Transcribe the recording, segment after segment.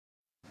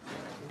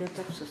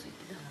Develop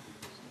society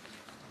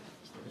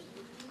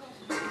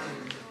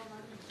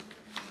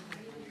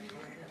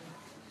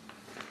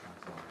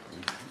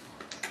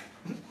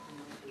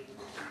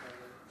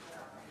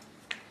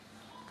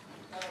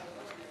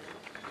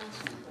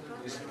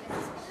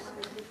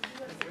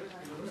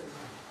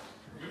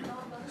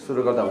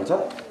सुरु गर्दा हुन्छ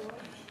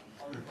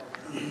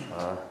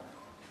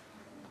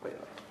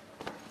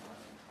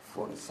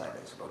फोन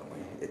साइलेन्स गरौँ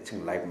है एकछिन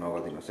लाइभ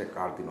नगरिदिनुहोस् है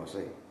काटिदिनुहोस्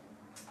है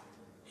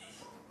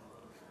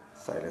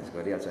साइलेन्स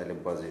गरिहाल्छ अहिले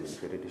बजे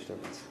फेरि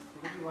डिस्टर्बेन्स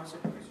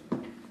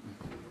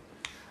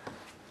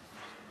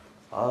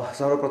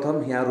सर्वप्रथम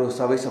यहाँहरू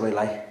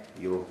सबैलाई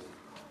यो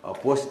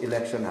पोस्ट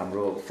इलेक्सन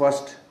हाम्रो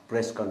फर्स्ट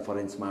प्रेस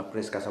कन्फरेन्समा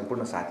प्रेसका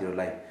सम्पूर्ण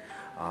साथीहरूलाई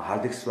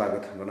हार्दिक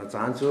स्वागत गर्न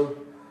चाहन्छु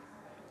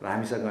र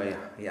हामीसँग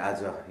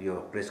आज यो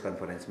प्रेस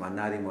कन्फरेन्समा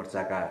नारी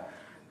मोर्चाका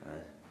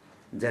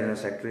जेनरल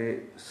सेक्रेटरी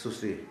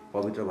सुश्री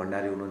पवित्र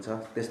भण्डारी हुनुहुन्छ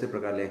त्यस्तै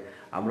प्रकारले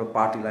हाम्रो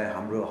पार्टीलाई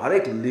हाम्रो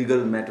हरेक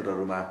लिगल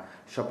म्याटरहरूमा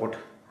सपोर्ट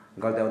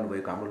गर्दै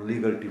आउनुभएको हाम्रो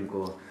लिगल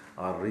टिमको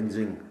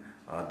रिन्जिङ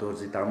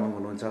दोर्जी तामाङ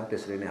हुनुहुन्छ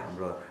त्यसरी नै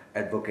हाम्रो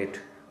एडभोकेट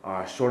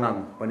सोनाम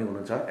पनि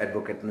हुनुहुन्छ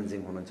एडभोकेट रिन्जिङ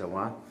हुनुहुन्छ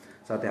उहाँ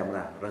साथै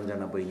हाम्रा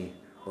रञ्जना बहिनी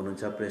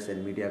हुनुहुन्छ प्रेस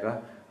एन्ड मिडियाका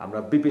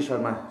हाम्रा बिपी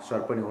शर्मा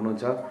सर पनि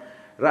हुनुहुन्छ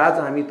र आज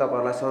हामी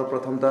तपाईहरुलाई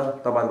सर्वप्रथम त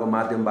तपाईहरुको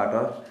माध्यमबाट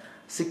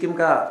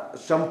सिक्किमका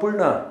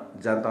सम्पूर्ण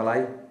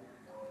जनतालाई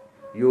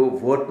यो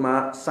भोटमा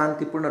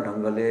शान्तिपूर्ण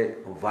ढंगले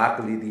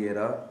भाग लिदिएर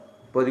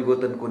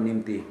परिवर्तनको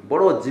निम्ति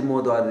बडो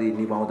जिम्मेवारी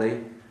निभाउँदै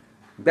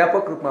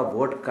व्यापक रूपमा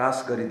भोट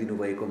कास्ट गरिदिनु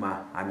भएकोमा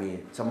हामी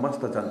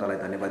समस्त जनतालाई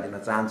धन्यवाद दिन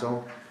चाहन्छौं।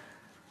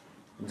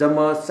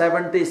 जम्मा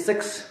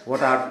 76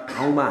 वटा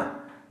ठाउँमा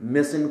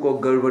मेसिनको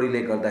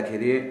गडबडीले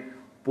गर्दाखेरि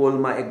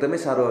पोलमा एकदमै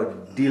साह्रो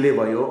डिले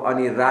भयो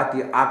अनि राति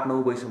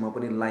 8-9 बजेसम्म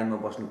पनि लाइनमा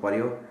बस्नु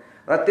पर्यो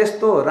र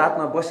त्यस्तो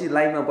रातमा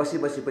लाइनमा बसी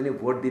पनि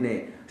भोट दिने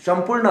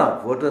सम्पूर्ण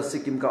भोटर्स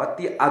सिक्किमका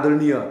अति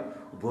आदरणीय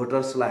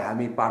भोटर्सलाई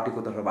हामी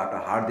पार्टीको तर्फबाट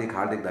हार्दिक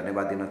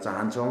धन्यवाद दिन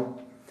चाहन्छौं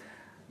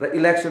र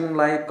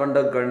इलेक्सनलाई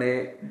कन्डक्ट गर्ने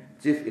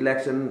चीफ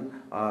इलेक्सन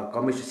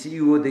कमिसन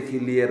सीईओ देखि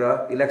लिएर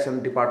इलेक्सन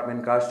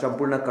डिपार्टमेन्टका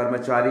सम्पूर्ण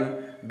कर्मचारी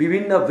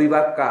विभिन्न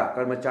विभागका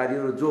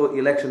कर्मचारीहरू जो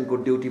इलेक्सनको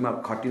ड्युटीमा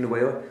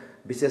खटिनुभयो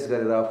विशेष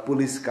गरेर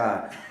पुलिसका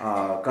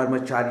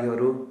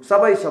कर्मचारीहरू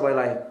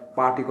सबैलाई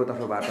पार्टीको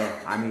तर्फबाट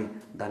हामी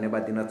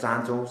धन्यवाद दिन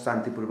चाहन्छौं।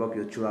 शान्तिपूर्वक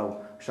यो चुनाव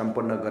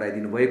सम्पन्न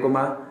गराइदिनु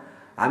भएकोमा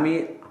हामी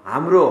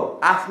हाम्रो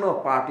आफ्नो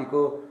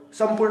पार्टीको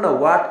सम्पूर्ण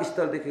वार्ड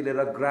स्तरदेखि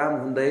लिएर ग्राम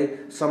हुँदै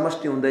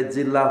समष्टि हुँदै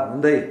जिल्ला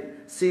हुँदै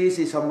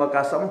सीईसी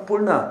सम्मका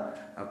सम्पूर्ण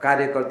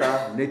कार्यकर्ता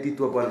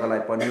नेतृत्ववर्गलाई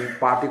पनि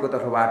पार्टीको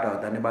तर्फबाट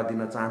धन्यवाद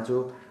दिन चाहन्छु।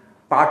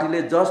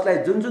 पार्टीले जसलाई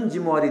जुन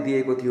जिम्मेवारी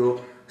दिएको थियो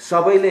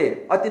सबैले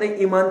अति नै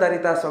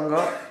इमानदारीतासँग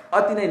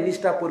अति नै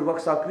निष्ठापूर्वक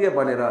सक्रिय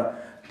बनेर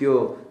त्यो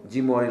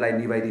जिम्मेवारीलाई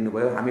निभाइदिनु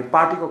भयो। हामी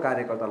पार्टीको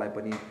कार्यकर्तालाई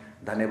पनि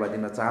धन्यवाद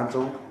दिन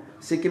चाहन्छौं।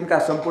 सिक्किमका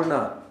सम्पूर्ण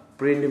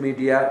print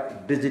media,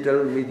 digital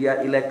media,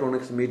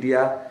 electronics media,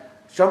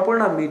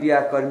 सम्पूर्ण मिडिया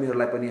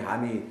कर्मीहरूलाई पनि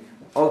हामी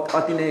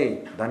अति नै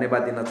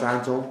धन्यवाद दिन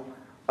चाहन्छौं।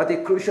 अति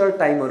क्रुशियल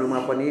टाइमहरुमा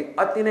पनि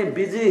अति नै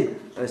बिजी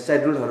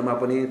शेड्युलहरुमा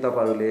पनि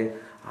तपाईहरुले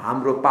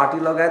हाम्रो पार्टी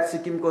लगायत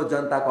सिक्किमको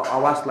जनताको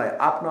आवाजलाई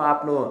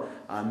आफ्नो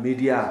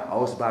मिडिया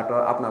हाउसबाट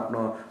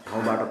आफ्नो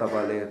ठाउँबाट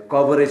तपाईहरुले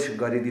कभरेज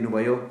गरिदिनु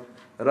भयो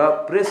र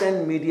प्रेस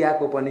एन्ड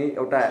मिडियाको पनि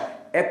एउटा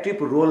एक्टिभ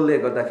रोलले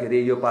गर्दाखेरि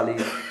यो पाली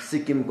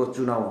सिक्किमको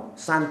चुनाव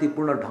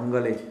शान्तिपूर्ण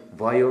ढंगले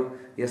भयो।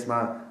 यसमा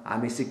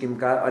हामी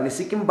सिक्किमका अनि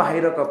सिक्किम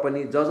बाहिरका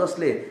पनि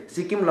जसले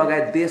सिक्किम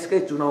लगायत देशकै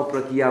चुनाव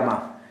प्रक्रियामा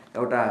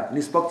एउटा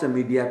निष्पक्ष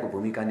मिडियाको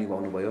भूमिका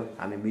निभाउनु भयो।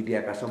 हामी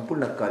मिडियाका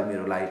सम्पूर्ण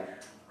कर्मीहरूलाई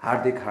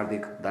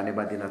हार्दिक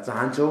धन्यवाद दिन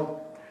चाहन्छौं।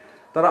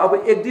 तर अब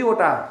एक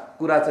दुईवटा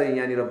कुरा चाहिँ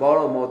यहाँनिर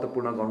बडो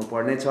महत्त्वपूर्ण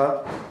गर्नुपर्ने छ।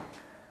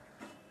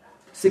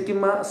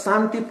 सिक्किममा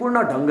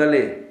शान्तिपूर्ण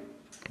ढंगले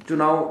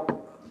चुनाव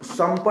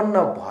सम्पन्न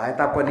भए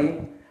तापनि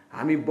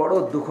हामी बडो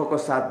दुःखको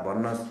साथ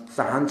भन्न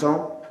चाहन्छौं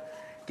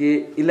कि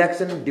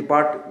इलेक्सन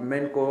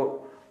डिपार्टमेन्टको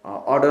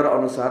अर्डर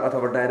अनुसार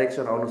अथवा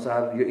डाइरेक्सन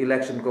अनुसार यो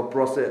इलेक्सनको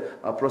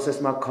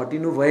प्रोसेसमा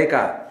खटिनु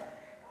भएका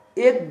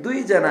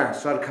 1-2 जना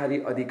सरकारी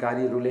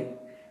अधिकारीहरूले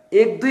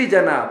 1-2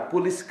 जना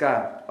पुलिसका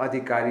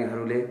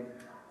अधिकारीहरूले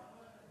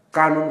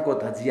कानुनको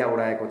धजिया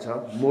उडाएको छ,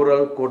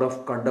 मोरल कोड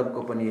अफ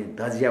कन्डक्टको पनि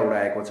धजिया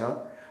उडाएको छ।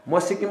 म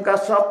सिक्किमका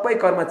सबै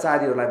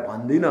कर्मचारीहरूलाई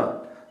भन्दिन,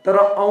 तर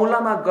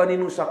औंलामा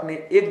गनिनु सक्ने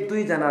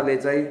 1-2 जनाले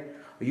चाहिँ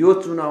यो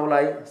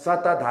चुनावलाई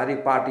सत्ताधारी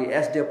पार्टी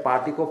एसडीएफ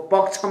पार्टीको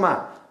पक्षमा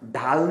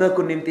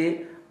ढाल्नको निम्ति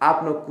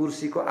आफ्नो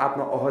कुर्सीको,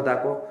 आफ्नो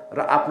अहोदाको र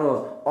आफ्नो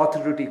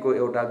अथोरिटीको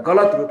एउटा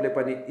गलत रूपले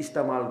पनि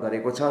इस्तेमाल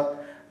गरेको छ।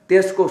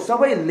 त्यसको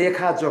सबै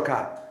लेखाजोखा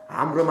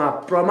हाम्रोमा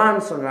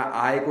प्रमाणसँग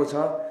आएको छ।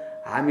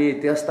 हामी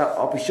त्यस्ता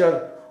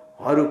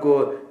अफिसरहरूको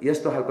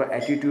यस्तो खालको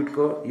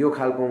एटिट्युडको, यो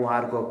खालको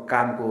उहाँहरूको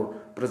कामको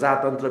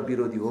प्रजातन्त्र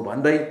विरोधी हो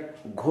भन्दै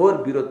घोर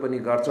विरोध पनि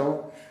गर्छौं।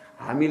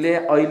 हामीले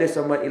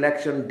अहिलेसम्म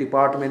इलेक्सन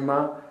डिपार्टमेन्टमा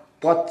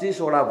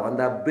 25 वटा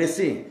भन्दा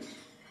बेसी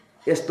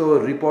यस्तो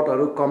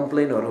रिपोर्टहरू,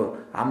 कम्प्लेनहरू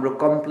हाम्रो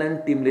कम्प्लेन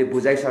टिमले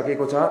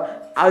बुझाइसकेको छ।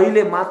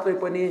 अहिले मात्रै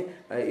पनि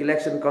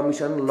इलेक्सन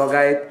कमिसन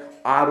लगायत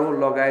आरओ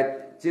लगायत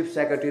चिफ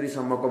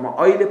सेक्रेटरीसम्मकोमा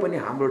अहिले पनि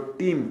हाम्रो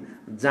टिम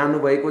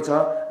जानुभएको छ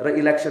र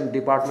इलेक्सन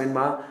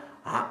डिपार्टमेन्टमा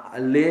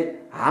ले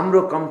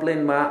हाम्रो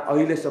कम्प्लेनमा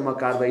अहिलेसम्म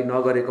कारबाही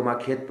नगरेकोमा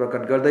खेद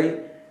प्रकट गर्दै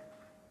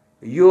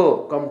यो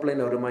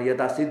कम्प्लेनहरूमा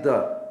यथासिद्ध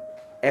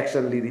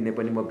एक्सन लिदिने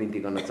पनि म बिन्ती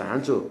गर्न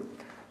चाहन्छु।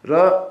 र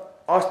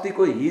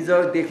अस्तिको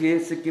हिजोदेखि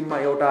सिक्किममा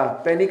एउटा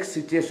पेनिक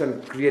सिचुएसन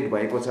क्रिएट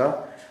भएको छ।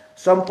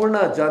 सम्पूर्ण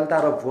जनता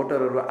र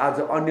भोटरहरू आज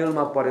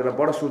अन्यलमा परेर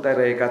बडो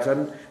सुताइरहेका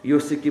छन् यो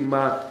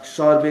सिक्किममा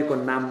सर्वेको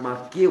नाममा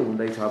के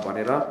हुँदैछ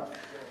भनेर।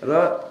 र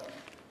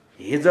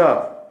हिजो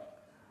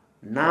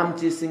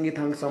नाम्ची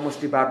सिङ्गिथाङ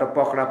समष्टिबाट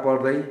पकडा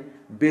पर्दै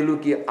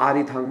बेलुकी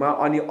आरिथाङमा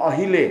अनि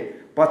अहिले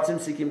पश्चिम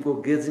सिक्किमको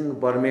गेजिङ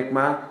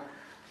बर्मेकमा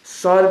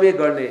सर्वे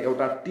गर्ने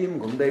एउटा टिम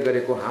घुम्दै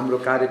गरेको हाम्रो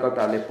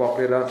कार्यकर्ताहरूले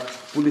पक्रेर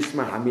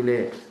पुलिसमा हामीले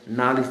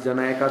नालिस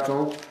जनाएका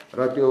छौँ। र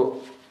त्यो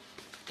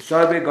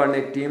सर्वे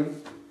गर्ने team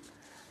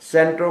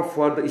centre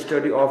for the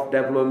study of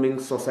developing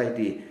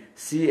society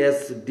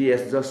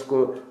CSDS जसको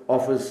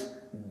अफिस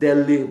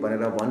दिल्ली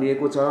भनेर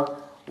भनिएको छ,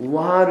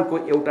 उहाँहरूको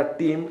एउटा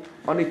टिम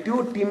अनि त्यो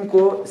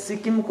टिमको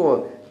सिक्किमको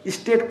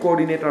स्टेट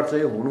कोअर्डिनेटर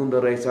चाहिँ हुनुहुँदो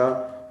रहेछ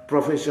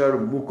प्रोफेसर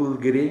मुकुल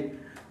गिरी,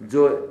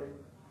 जो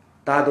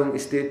तादोङ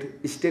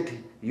स्टेट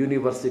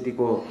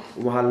युनिभर्सिटीको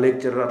उहाँ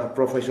लेक्चरर अथवा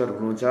प्रोफेसर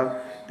हुनुहुन्छ।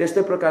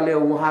 त्यस्तै प्रकारले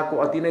उहाँको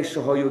अति नै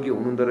सहयोगी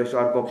हुनुहुँदो रहेछ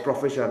अर्को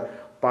प्रोफेसर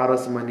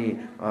पारसमणि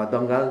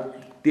दङ्गाल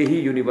त्यही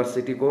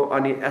युनिभर्सिटीको,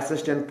 अनि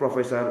एसिस्टेन्ट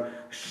प्रोफेसर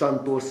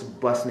सन्तोष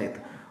बस्नेत।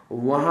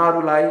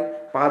 उहाँहरूलाई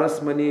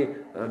पारसमणि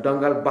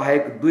दङ्गाल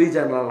बाहेक 2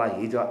 जनालाई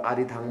हिजो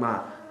आरिथाङमा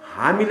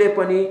हामीले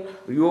पनि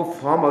यो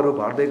फर्महरू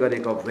भर्दै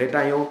गरेको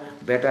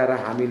भेटाएर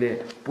हामीले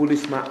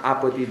पुलिसमा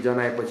आपत्ति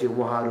जनाएपछि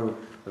उहाँहरू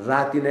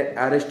राति नै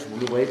एरेस्ट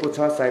हुनुभएको छ।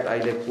 सायद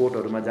अहिले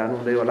कोर्टहरूमा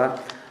जानुहुँदै होला।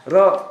 र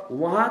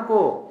उहाँको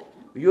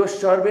यो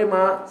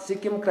सर्वेमा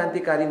सिक्किम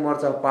क्रान्तिकारी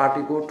मोर्चा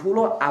पार्टीको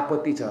ठुलो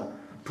आपत्ति छ,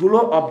 ठुलो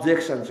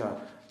अब्जेक्सन छ।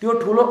 त्यो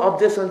ठुलो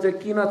अब्जेक्सन चाहिँ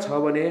किन छ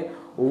भने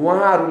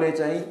उहाँहरूले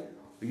चाहिँ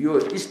यो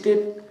state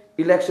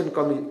election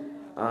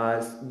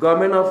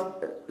government of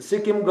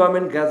Sikkim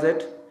government gadget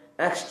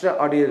extra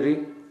ordinary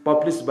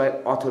publish by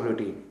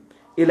authority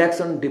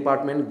election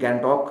department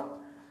ग्यान्टक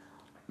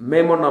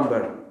memo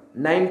number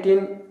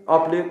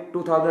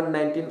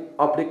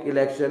 19/2019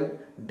 election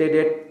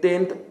dated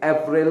 10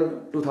 April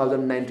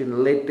 2019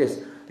 latest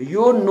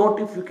यो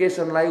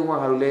नोटिफिकेसनलाई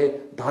उहाँहरूले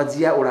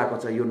धजिया उडाएको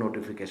छ।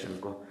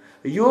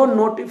 यो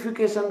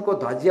नोटिफिकेसनको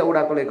धजिया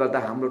उडाएकोले गर्दा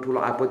हाम्रो ठुलो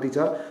आपत्ति छ।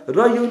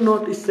 र यो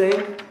नोटिस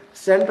चाहिँ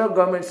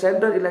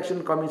central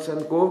election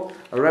कमिसनको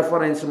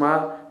रेफरेन्समा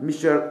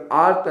mister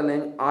are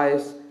calling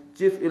IAS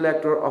chief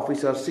electoral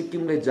officer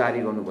सिक्किमले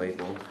जारी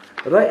गर्नुभएको हो।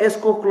 र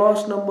यसको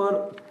क्लज नम्बर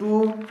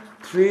 2,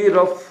 3 र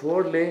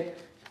 4 ले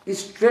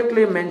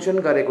स्ट्रेटली मेन्सन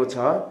गरेको छ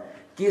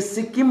कि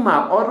सिक्किममा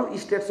अरू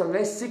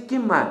स्टेटसँगै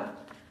सिक्किममा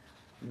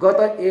गत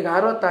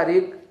 11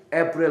 तारिक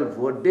अप्रिल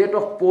भोट डेट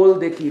अफ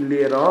पोलदेखि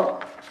लिएर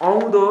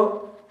आउँदो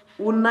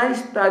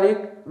 19 तारिक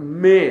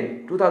मे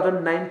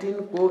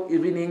 2019 को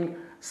इभिनिङ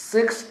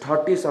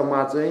 6:30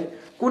 सम्म चाहिँ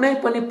कुनै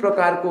पनि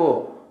प्रकारको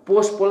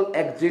पोस्टपोल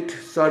एक्जिट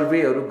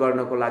सर्वेहरू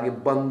गर्नको लागि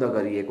बन्द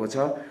गरिएको छ।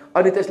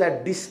 अनि त्यसलाई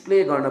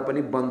डिस्प्ले गर्न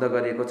पनि बन्द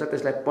गरिएको छ,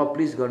 त्यसलाई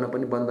पब्लिस गर्न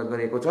पनि बन्द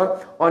गरिएको छ।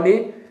 अनि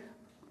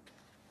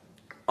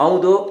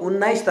आउँदो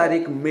 19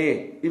 तारिक मे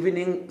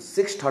इभिनिङ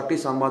 6:30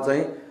 सम्म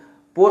चाहिँ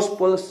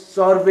पोस्टपोल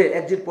सर्वे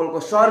एक्जिट पोलको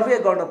सर्वे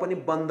गर्न पनि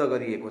बन्द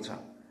गरिएको छ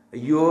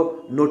यो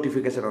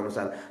नोटिफिकेसन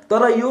अनुसार।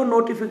 तर यो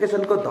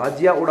नोटिफिकेसनको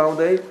धजिया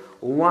उडाउँदै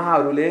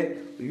उहाँहरूले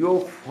यो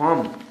फर्म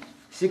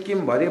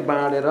सिक्किमभरि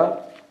बाँडेर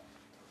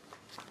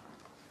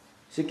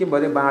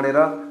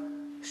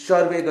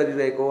सर्वे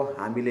गरिरहेको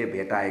हामीले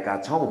भेटाएका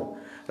छौँ।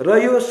 र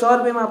यो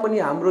सर्वेमा पनि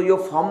हाम्रो यो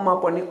फर्ममा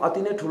पनि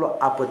अति नै ठुलो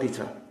आपत्ति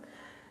छ।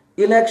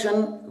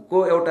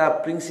 इलेक्सनको एउटा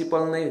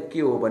प्रिन्सिपल नै के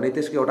हो भने,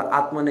 त्यसको एउटा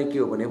आत्मा नै के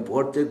हो भने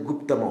भोट चाहिँ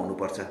गुप्तमा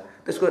हुनुपर्छ,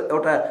 त्यसको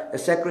एउटा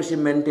सेक्रेसी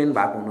मेन्टेन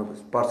भएको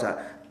हुनुपर्छ,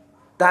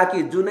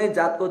 ताकि जुनै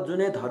जातको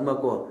जुनै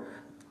धर्मको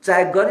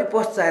चाहे गरिब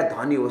होस् चाहे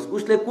धनी होस्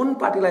उसले कुन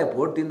पार्टीलाई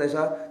भोट दिँदैछ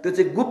त्यो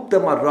चाहिँ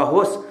गुप्तमा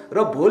रहोस्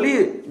र भोलि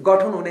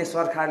गठन हुने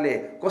सरकारले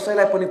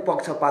कसैलाई पनि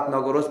पक्षपात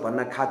नगरोस्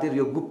भन्न खातिर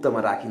यो गुप्तमा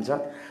राखिन्छ।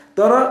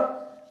 तर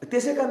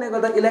त्यसै कारणले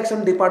गर्दा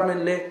इलेक्सन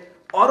डिपार्टमेन्टले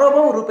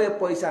अरबौं रुपियाँ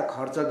पैसा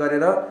खर्च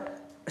गरेर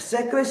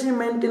सेक्रेसी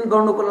मेन्टेन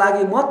गर्नुको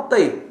लागि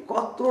मात्रै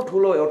कत्रो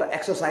ठुलो एउटा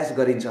एक्सर्साइज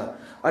गरिन्छ।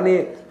 अनि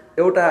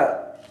एउटा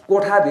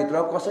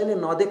कोठाभित्र कसैले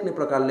नदेख्ने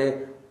प्रकारले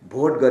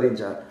भोट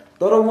गरिन्छ।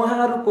 तर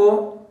उहाँहरूको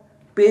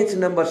पेज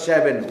नम्बर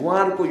 7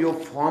 उहाँहरूको यो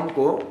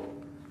फर्मको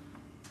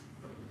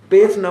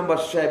पेज नम्बर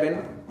 7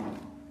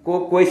 को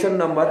क्वेसन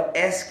नम्बर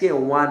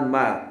SK1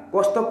 मा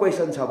कस्तो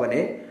क्वेसन छ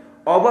भने,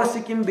 अब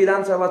सिक्किम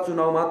विधानसभा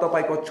चुनावमा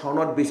तपाईको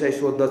छनौट विषय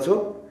सोध्दछु।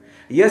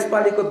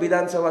 यसपालिको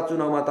विधानसभा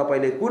चुनावमा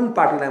तपाईले कुन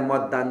पार्टीलाई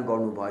मतदान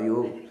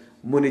गर्नुभयो?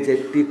 मुनि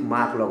चाहिँ टिक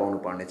मार्क लगाउनु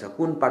पर्नेछ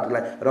कुन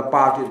पार्टीलाई, र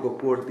पार्टीको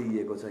कोड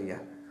दिइएको छ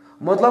यहाँ।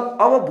 मतलब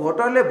अब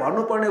भोटरले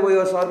भन्नुपर्ने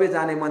भयो सर्वे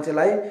जाने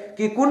मान्छेलाई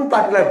कि कुन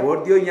पार्टीलाई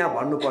भोट दियो यहाँ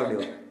भन्नुपर्ने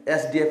हो।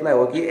 SDF लाई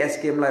हो कि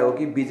SKM लाई हो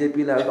कि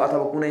BJP लाई हो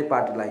अथवा कुनै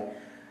पार्टीलाई।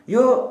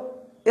 यो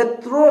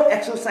यत्रो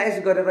एक्सर्साइज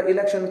गरेर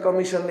इलेक्सन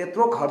कमिसनले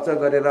यत्रो खर्च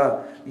गरेर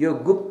यो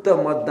गुप्त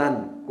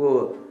मतदानको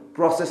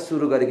प्रोसेस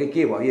सुरु गरेको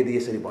के भयो यदि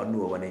यसरी भन्नु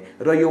हो भने।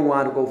 र यो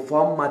उहाँहरूको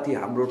फर्ममाथि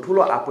हाम्रो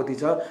ठुलो आपत्ति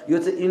छ। यो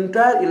चाहिँ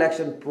इन्टायर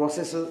इलेक्सन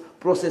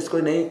प्रोसेसको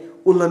नै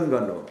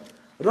उल्लङ्घन हो।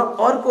 र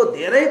अर्को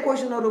धेरै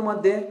क्वेसनहरू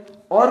मध्ये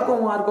अर्को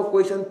उहाँहरूको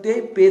क्वेसन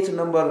त्यही पेज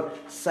नम्बर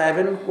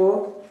 7 को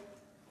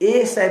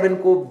A7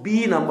 को B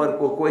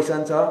नम्बरको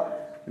क्वेसन छ।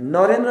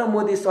 नरेन्द्र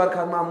मोदी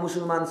सरकारमा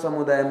मुसलमान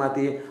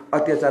समुदायमाथि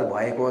अत्याचार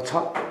भएको छ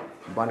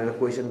भनेर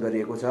क्वेसन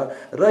गरिएको छ।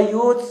 र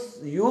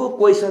यो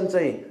क्वेसन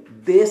चाहिँ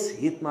देश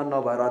हितमा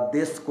नभएर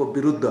देशको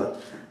विरुद्ध,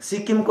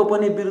 सिक्किमको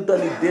पनि विरुद्ध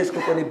अनि देशको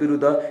पनि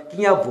विरुद्ध,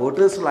 कि यहाँ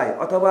भोटर्सलाई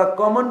अथवा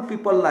कमन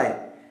पिपललाई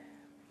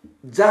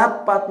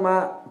जातपातमा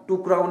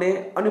टुक्राउने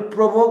अनि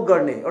प्रोभोक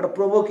गर्ने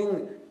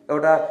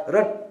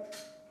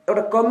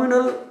एउटा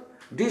कम्युनल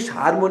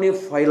डिसहार्मोनी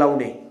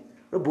फैलाउने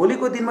र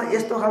भोलिको दिनमा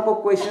यस्तो खालको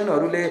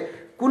क्वेसनहरूले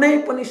कुनै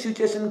पनि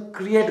सिचुएसन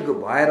क्रिएट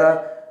भएर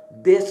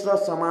देश र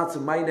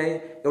समाजमै नै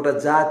एउटा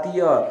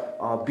जातीय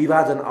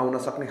विभाजन आउन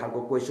सक्ने खालको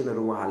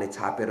क्वेसनहरू उहाँले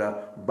छापेर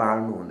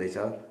बाँड्नु हुँदैछ,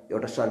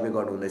 एउटा सर्वे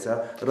गर्नु हुँदैछ।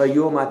 र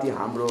यो माथि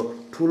हाम्रो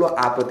ठुलो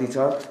आपत्ति छ।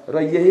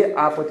 र यही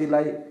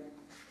आपत्तिलाई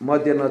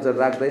मध्यनजर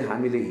राख्दै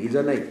हामीले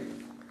हिजो नै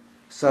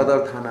सदर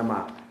थानामा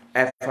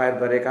एफआइआर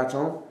गरेका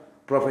छौँ।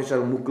 प्रोफेसर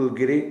मुकुल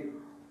गिरी,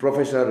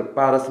 प्रोफेसर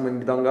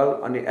पारसमणि दङ्गल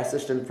अनि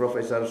एसिस्टेन्ट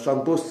प्रोफेसर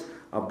सन्तोष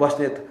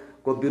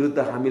बस्नेतको विरुद्ध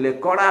हामीले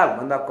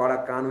कडाभन्दा कडा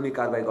कानुनी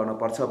कारबाही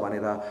गर्नुपर्छ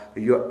भनेर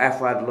यो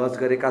एफआइआर लज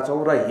गरेका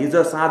छौँ। र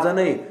हिजो साँझ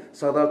नै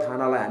सदर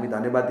थानालाई हामी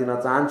धन्यवाद दिन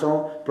चाहन्छौँ।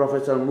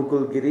 प्रोफेसर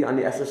मुकुल गिरी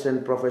अनि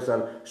एसिस्टेन्ट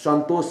प्रोफेसर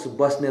सन्तोष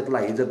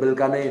बस्नेतलाई हिजो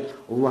बेलुका नै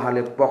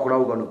उहाँले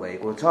पक्राउ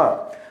गर्नुभएको छ।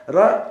 र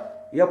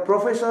यो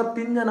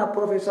तीनजना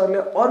प्रोफेसरले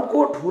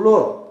अर्को ठुलो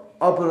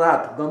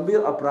अपराध,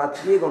 गम्भीर अपराध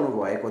के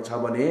गर्नुभएको छ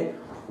भने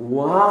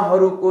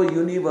उहाँहरूको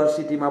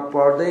युनिभर्सिटीमा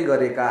पढ्दै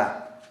गरेका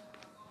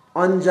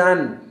अन्जान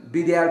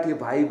विद्यार्थी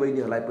भाइ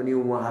बहिनीहरूलाई पनि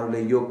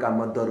उहाँहरूले यो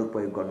काममा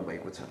दुरुपयोग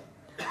गर्नुभएको छ।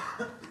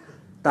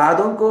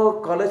 तादोङको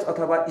कलेज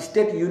अथवा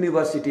स्टेट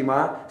युनिभर्सिटीमा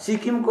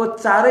सिक्किमको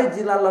 4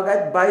 जिल्ला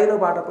लगायत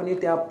बाहिरबाट पनि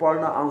त्यहाँ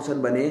पढ्न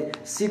आउँछन् भने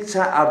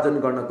शिक्षा आर्जन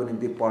गर्नको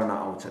निम्ति पढ्न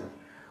आउँछन्।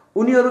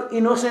 उनीहरू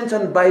इनोसेन्ट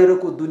छन्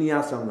बाहिरको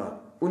दुनियाँसँग,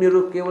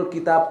 उनीहरू केवल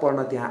किताब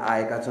पढ्न त्यहाँ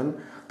आएका छन्।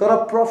 तर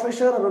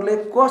प्रोफेसरहरूले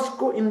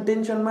कसको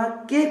इन्टेन्सनमा,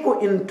 के को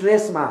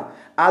इन्ट्रेस्टमा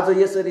आज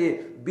यसरी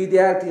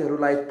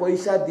विद्यार्थीहरूलाई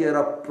पैसा दिएर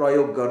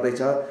प्रयोग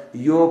गर्दैछ,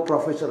 यो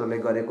प्रोफेसरहरूले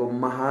गरेको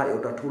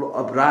एउटा ठुलो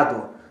अपराध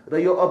हो। र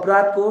यो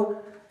अपराधको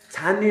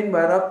छानबिन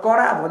भएर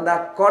कडाभन्दा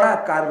कडा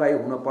कारबाही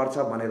हुनुपर्छ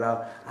भनेर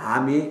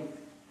हामी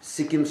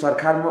सिक्किम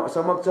सरकार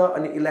समक्ष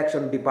अनि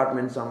इलेक्सन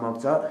डिपार्टमेन्ट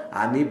समक्ष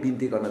हामी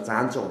बिन्ती गर्न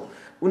चाहन्छौँ।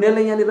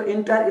 उनीहरूले यहाँनिर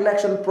इन्टायर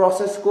इलेक्सन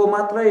प्रोसेसको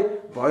मात्रै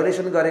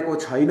भायोलेसन गरेको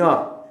छैन,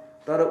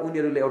 तर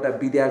उनीहरूले एउटा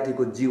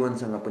विद्यार्थीको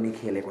जीवनसँग पनि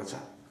खेलेको छ।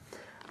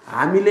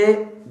 हामीले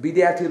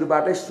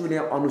विद्यार्थीहरूबाटै सुने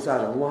अनुसार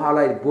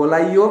उहाँलाई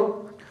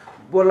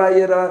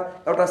बोलाइएर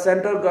एउटा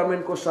सेन्ट्रल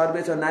गभर्मेन्टको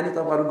सर्वे छ, नानी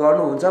तपाईँहरू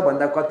गर्नुहुन्छ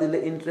भन्दा कतिले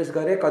इन्ट्रेस्ट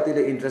गरे,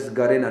 कतिले इन्ट्रेस्ट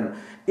गरेनन्।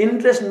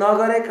 इन्ट्रेस्ट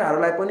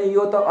नगरेकाहरूलाई पनि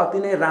यो त अति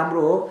नै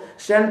राम्रो हो।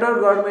 सेन्ट्रल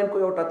गभर्मेन्टको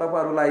एउटा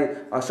तपाईँहरूलाई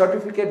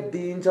सर्टिफिकेट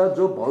दिइन्छ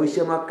जो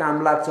भविष्यमा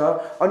काम लाग्छ,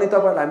 अनि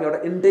तपाईँहरूलाई हामी एउटा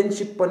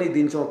इन्टर्नसिप पनि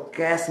दिन्छौँ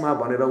क्यासमा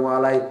भनेर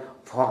उहाँलाई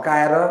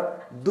फकाएर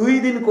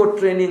 2 दिनको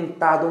ट्रेनिङ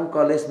तादोङ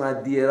कलेजमा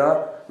दिएर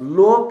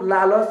लोभ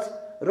लालच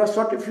र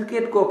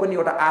सर्टिफिकेटको पनि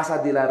एउटा आशा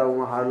दिलाएर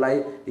उहाँहरूलाई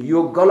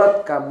यो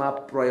गलत काममा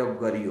प्रयोग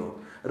गरियो।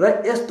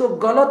 र यस्तो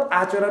गलत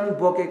आचरण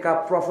बोकेका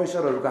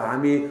प्रोफेसरहरूको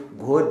हामी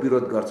घोर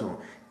विरोध गर्छौँ।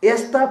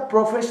 यस्ता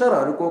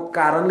प्रोफेसरहरूको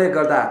कारणले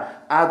गर्दा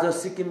आज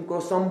सिक्किमको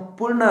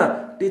सम्पूर्ण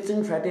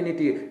टिचिङ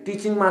फ्याटर्निटी,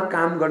 टिचिङमा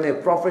काम गर्ने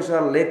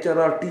प्रोफेसर,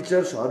 लेक्चरर,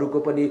 टिचर्सहरूको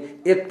पनि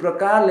एक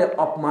प्रकारले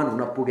अपमान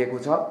हुन पुगेको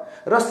छ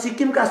र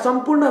सिक्किमका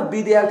सम्पूर्ण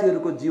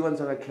विद्यार्थीहरूको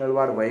जीवनसँग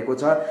खेलवाड भएको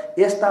छ।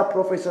 यस्ता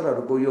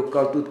प्रोफेसरहरूको यो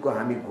करतुतको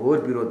हामी घोर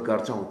विरोध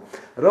गर्छौँ।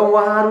 र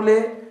उहाँहरूले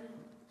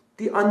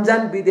ती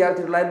अन्जान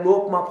विद्यार्थीहरूलाई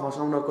लोभमा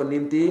फसाउनको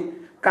निम्ति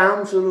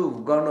काम सुरु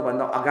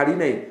गर्नुभन्दा अगाडि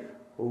नै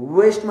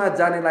वेस्टमा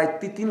जानेलाई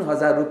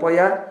 3,000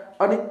 रुपैयाँ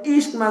अनि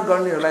इस्टमा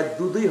गर्नेहरूलाई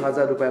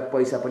 2,000 रुपैयाँ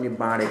पैसा पनि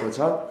बाँडेको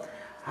छ।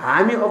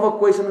 हामी अब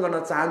क्वेसन गर्न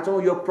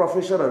चाहन्छौँ यो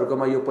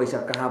प्रोफेसरहरूकोमा यो पैसा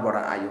कहाँबाट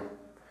आयो,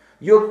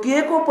 यो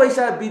के को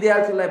पैसा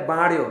विद्यार्थीलाई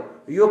बाँड्यो,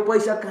 यो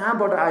पैसा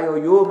कहाँबाट आयो,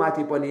 यो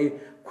माथि पनि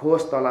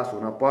खोज तलास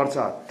हुन पर्छ।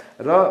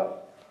 र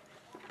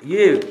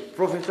यी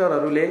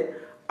प्रोफेसरहरूले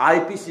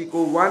आइपिसी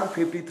को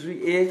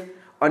 153A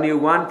अनि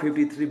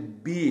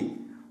 153B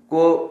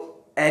को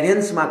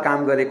एगेन्स्टमा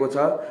काम गरेको छ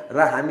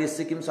र हामी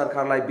सिक्किम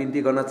सरकारलाई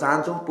बिन्ती गर्न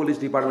चाहन्छौँ, पुलिस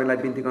डिपार्टमेन्टलाई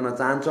बिन्ती गर्न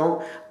चाहन्छौँ।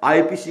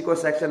 आइपिसी को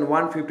सेक्सन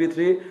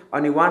 153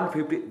 अनि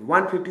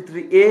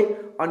 153A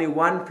अनि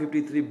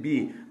 153B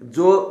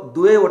जो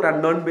दुवैवटा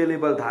नन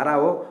बेलेबल धारा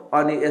हो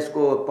अनि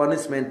यसको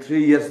पनिसमेन्ट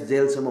 3 इयर्स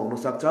जेलसम्म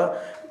हुनसक्छ।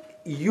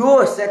 यो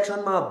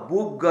सेक्सनमा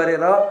बुक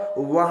गरेर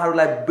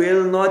उहाँहरूलाई बेल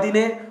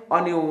नदिने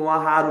अनि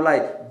उहाँहरूलाई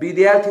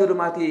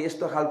विद्यार्थीहरूमाथि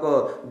यस्तो खालको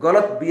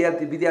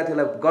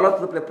विद्यार्थीलाई गलत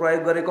रूपले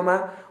प्रयोग गरेकोमा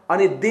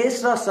अनि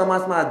देश र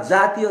समाजमा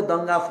जातीय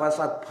दङ्गा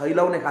फसाद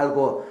फैलाउने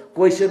खालको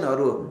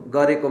क्वेसनहरू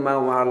गरेकोमा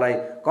उहाँहरूलाई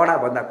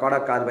कडाभन्दा कडा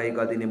कारबाही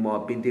गरिदिने म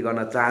बिन्ती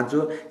गर्न चाहन्छु।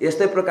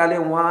 यस्तै प्रकारले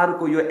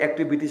उहाँहरूको यो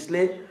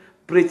एक्टिभिटिजले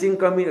preaching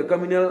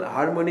communal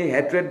harmony,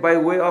 hatred by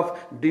way of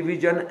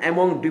division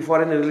among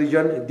different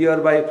religion,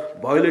 thereby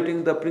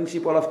violating the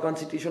principle of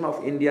Constitution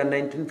of India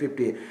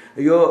 1950.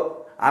 यो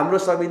हाम्रो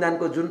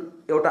संविधानको जुन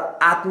एउटा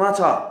आत्मा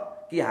छ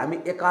कि हामी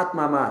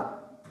एकात्मामा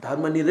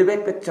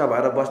धर्मनिरपेक्ष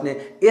भएर बस्ने,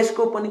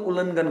 यसको पनि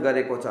उल्लङ्घन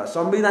गरेको छ।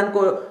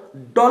 संविधानको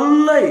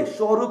डल्लै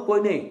स्वरूपको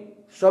नै,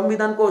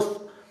 संविधानको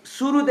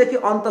सुरुदेखि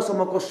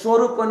अन्तसम्मको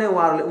स्वरूपको नै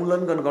उहाँहरूले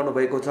उल्लङ्घन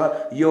गर्नुभएको छ।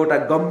 यो एउटा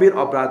गम्भीर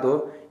अपराध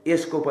हो।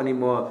 यसको पनि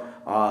म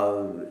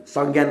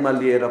संज्ञानमा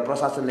लिएर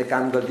प्रशासनले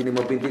काम गरिदिने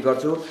म बिन्ती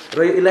गर्छु।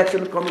 र यो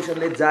इलेक्सन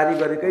कमिसनले जारी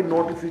गरेकै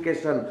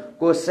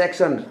नोटिफिकेसनको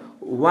section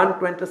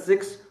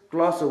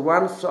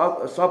 126(1)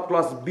 sub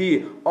क्लस be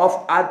of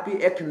RP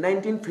act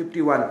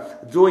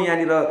 1951 जो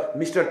यहाँनिर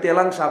मिस्टर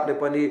तेलाङ साहबले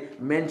पनि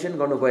मेन्सन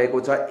गर्नुभएको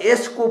छ,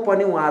 यसको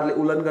पनि उहाँहरूले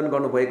उल्लङ्घन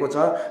गर्नुभएको छ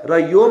र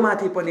यो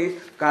माथि पनि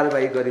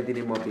कारबाही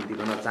गरिदिने म बिन्ती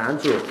गर्न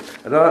चाहन्छु।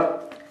 र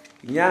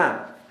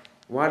यहाँ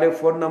उहाँले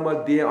फोन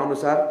नम्बर दिए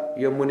अनुसार,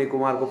 यो मुनि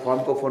कुमारको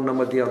फर्मको फोन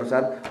नम्बर दिए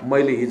अनुसार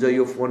मैले हिजो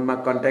यो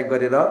फोनमा कन्ट्याक्ट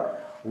गरेर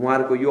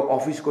उहाँहरूको यो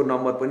अफिसको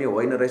नम्बर पनि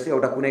होइन रहेछ,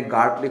 एउटा कुनै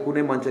गार्डले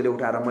कुनै मान्छेले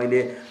उठाएर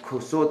मैले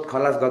सोध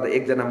खलास गर्दा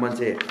एकजना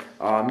मान्छे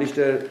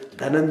मिस्टर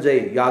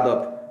धनञ्जय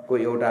यादवको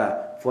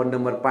एउटा फोन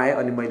नम्बर पाएँ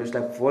अनि मैले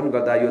उसलाई फोन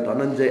गर्दा यो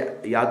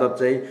धनञ्जय यादव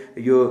चाहिँ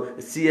यो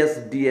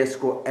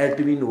सीएसडीएसको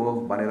एडमिन हो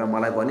भनेर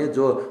मलाई भने,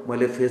 जो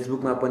मैले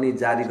फेसबुकमा पनि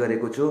जारी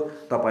गरेको छु,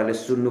 तपाईँहरूले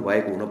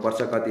सुन्नुभएको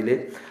हुनुपर्छ कतिले।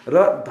 र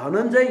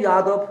धनञ्जय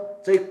यादव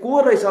चाहिँ को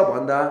रहेछ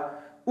भन्दा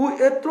ऊ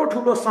यत्रो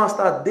ठुलो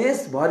संस्था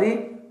देशभरि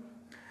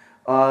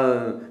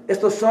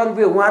यस्तो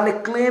सर्वे उहाँले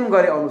क्लेम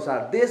गरे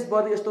अनुसार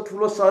देशभरि यस्तो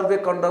ठुलो सर्वे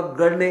कन्डक्ट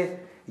गर्ने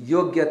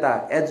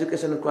योग्यता,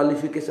 एजुकेसन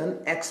क्वालिफिकेसन,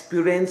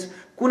 एक्सपिरियन्स,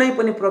 कुनै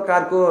पनि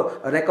प्रकारको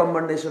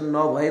रेकमेन्डेसन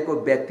नभएको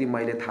व्यक्ति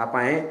मैले थाहा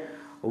पाएँ।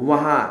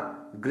 उहाँ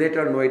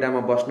ग्रेटर नोइडामा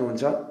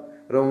बस्नुहुन्छ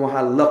र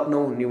उहाँ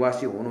लखनऊ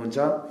निवासी हुनुहुन्छ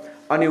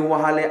अनि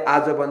उहाँले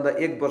आजभन्दा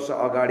 1 वर्ष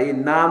अगाडि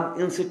नाम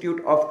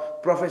इन्स्टिट्युट अफ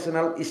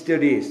प्रोफेसनल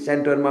स्टडी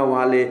सेन्टरमा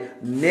उहाँले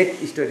नेट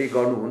स्टडी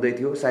गर्नु हुँदै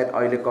थियो, सायद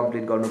अहिले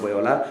कम्प्लिट गर्नुभयो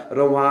होला। र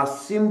उहाँ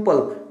सिम्पल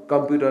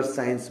कम्प्युटर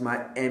साइन्समा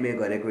एमए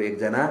गरेको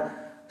एकजना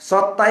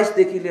 27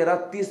 देखि लिएर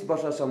 30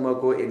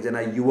 वर्षसम्मको एकजना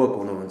युवक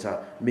हुनुहुन्छ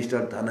मिस्टर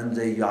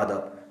धनञ्जय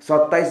यादव।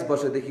 27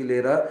 वर्षदेखि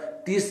लिएर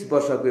 30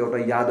 वर्षको एउटा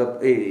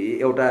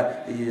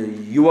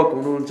युवक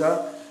हुनुहुन्छ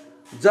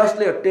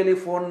जसले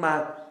टेलिफोनमा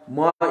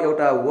म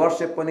एउटा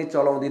व्हाट्सएप पनि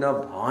चलाउँदिन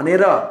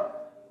भनेर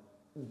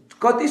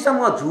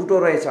कतिसम्म झुटो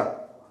रहेछ,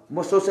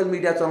 म सोसियल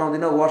मिडिया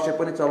चलाउँदिन, व्हाट्सएप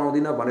पनि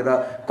चलाउँदिन भनेर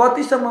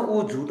कतिसम्म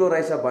ऊ झुटो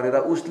रहेछ भनेर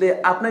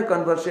उसले आफ्नै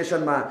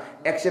कन्भर्सेसनमा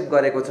एक्सेप्ट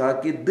गरेको छ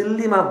कि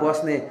दिल्लीमा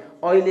बस्ने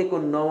अहिलेको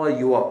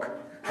नवयुवक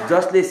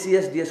जसले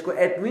सीएसडीएसको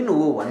एडमिन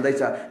हो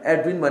भन्दैछ,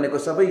 एडमिन भनेको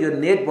सबै यो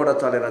नेटबाट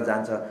चलेर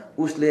जान्छ,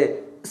 उसले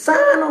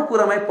सानो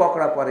कुरामै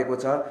पक्रा परेको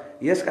छ।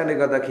 यसकारणले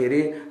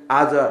गर्दाखेरि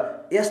आज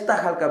यस्ता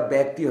खालका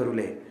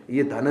व्यक्तिहरूले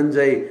यो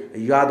धनञ्जय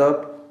यादव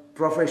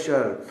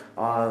प्रोफेसर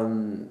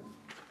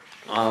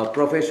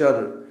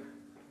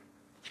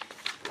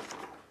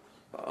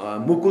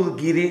मुकुल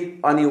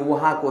गिरी अनि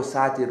उहाँको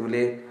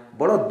साथीहरूले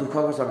बडो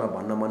दुःखसँग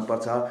भन्न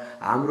मनपर्छ,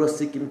 हाम्रो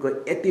सिक्किमको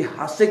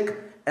ऐतिहासिक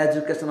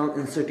एजुकेसनल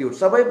इन्स्टिट्युट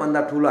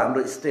सबैभन्दा ठुलो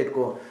हाम्रो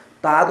स्टेटको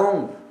तादोङ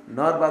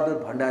नरबहादुर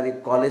भण्डारी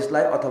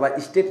कलेजलाई अथवा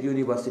स्टेट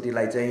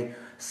युनिभर्सिटीलाई चाहिँ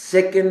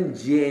सेकेन्ड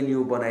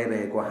जेएनयू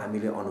बनाइरहेको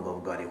हामीले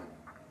अनुभव गऱ्यौँ।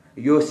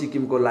 यो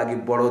सिक्किमको लागि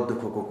बडो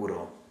दुःखको कुरो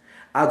हो।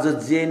 आज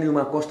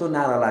जेएनयूमा कस्तो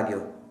नारा लाग्यो,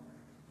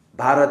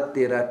 भारत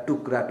तेरा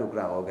टुक्रा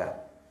टुक्रा होगा,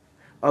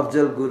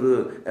 अफजल गुरु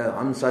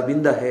हम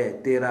सबिन्दा है,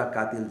 तेरा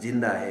कातिल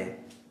जिन्दा है।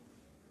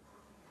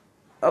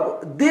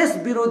 अब देश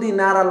विरोधी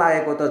नारा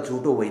लागेको त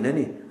झुटो होइन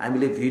नि,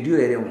 हामीले भिडियो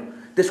हेऱ्यौँ,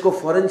 त्यसको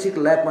फोरेन्सिक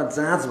ल्याबमा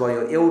जाँच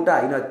भयो, एउटा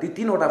होइन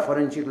 3वटा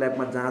फोरेन्सिक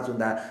ल्याबमा जाँच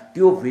हुँदा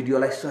त्यो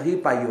भिडियोलाई सही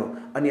पाइयो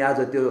अनि आज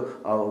त्यो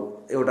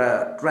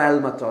एउटा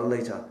ट्रायलमा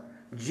चल्दैछ।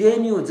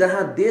 जेएनयू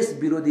जहाँ देश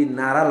विरोधी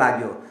नारा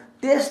लाग्यो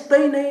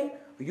त्यस्तै नै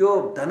यो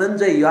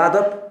धनञ्जय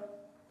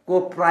यादवको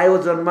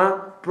प्रायोजनमा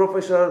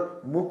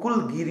प्रोफेसर मुकुल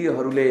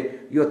गिरीहरूले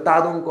यो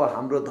तादोङको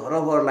हाम्रो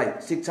धरोहरलाई,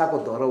 शिक्षाको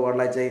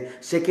धरोहरलाई चाहिँ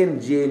सेकेन्ड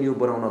जेएनयू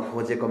बनाउन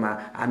खोजेकोमा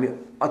हामी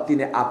अति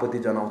नै आपत्ति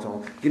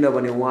जनाउँछौँ,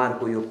 किनभने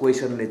उहाँहरूको यो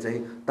क्वेसनले चाहिँ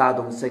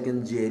तादोङ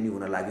सेकेन्ड जेएनयू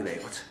हुन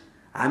लागिरहेको छ।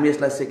 हामी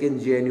यसलाई सेकेन्ड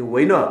जेएनयू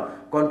होइन,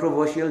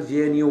 कन्ट्रोभर्सियल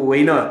जेएनयू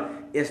होइन,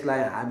 यसलाई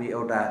हामी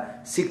एउटा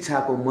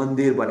शिक्षाको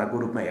मन्दिर बनाएको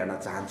रूपमा हेर्न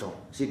चाहन्छौँ।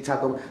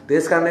 शिक्षाको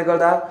त्यसकारणले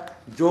गर्दा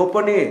जो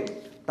पनि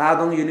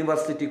तादोङ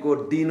युनिभर्सिटीको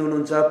डिन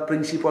हुनुहुन्छ,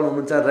 प्रिन्सिपल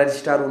हुनुहुन्छ,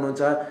 रेजिस्ट्रार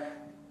हुनुहुन्छ,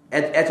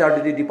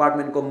 एचआरडी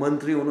डिपार्टमेन्टको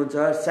मन्त्री हुनुहुन्छ,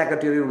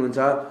 सेक्रेटरी हुनुहुन्छ,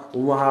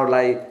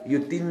 उहाँहरूलाई यो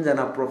 3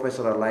 जना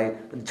प्रोफेसरहरूलाई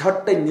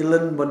झट्टै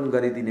निलम्बन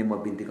गरिदिने म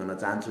बिन्ती गर्न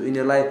चाहन्छु।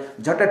 यिनीहरूलाई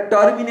झट्टै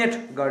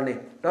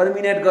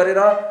टर्मिनेट गरेर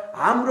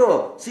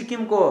हाम्रो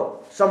सिक्किमको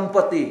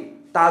सम्पत्ति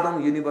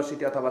तादोङ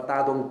युनिभर्सिटी अथवा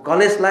तादोङ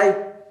कलेजलाई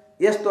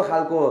यस्तो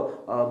खालको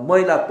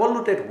मैला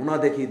पोल्युटेड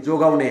हुनदेखि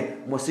जोगाउने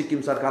म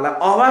सिक्किम सरकारलाई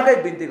अगाकै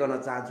बिन्ती गर्न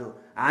चाहन्छु।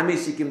 हामी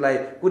सिक्किमलाई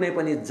कुनै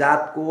पनि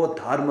जातको,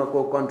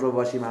 धर्मको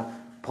कन्ट्रोभर्सीमा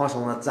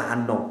फसाउन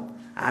चाहन्नौँ।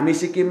 हामी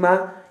सिक्किममा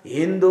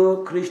हिन्दू,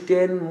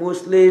 क्रिस्चियन,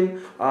 मुस्लिम,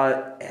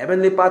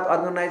 हेभेनली पाथ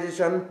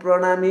अर्गनाइजेसन,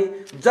 प्रणामी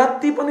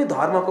जति पनि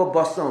धर्मको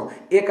बस्छौँ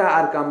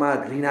एकाअर्कामा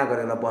घृणा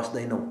गरेर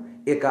बस्दैनौँ,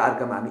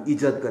 एकाअर्कामा हामी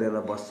इज्जत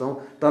गरेर बस्छौँ।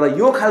 तर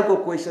यो खालको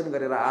क्वेसन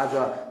गरेर आज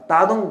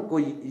तादोङको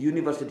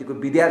युनिभर्सिटीको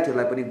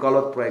विद्यार्थीहरूलाई पनि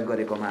गलत प्रयोग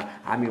गरेकोमा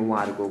हामी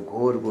उहाँहरूको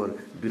घोर घोर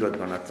विरोध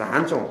गर्न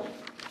चाहन्छौँ।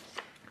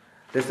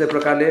 त्यस्तै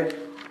प्रकारले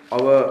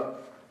अब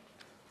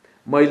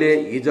मैले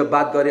हिजो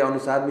बात गरे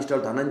अनुसार मिस्टर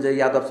धनञ्जय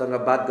यादवसँग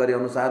बात गरे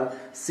अनुसार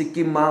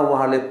सिक्किममा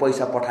उहाँले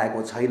पैसा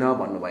पठाएको छैन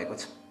भन्नुभएको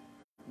छ।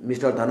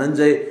 मिस्टर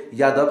धनञ्जय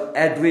यादव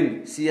एडविन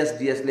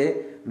CSDSले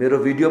मेरो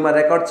भिडियोमा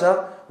रेकर्ड छ,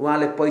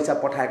 उहाँले पैसा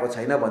पठाएको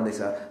छैन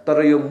भन्दैछ।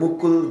 तर यो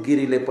मुकुल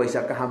गिरीले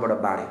पैसा कहाँबाट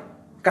बाँड्यो,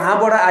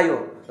 कहाँबाट आयो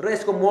र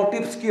यसको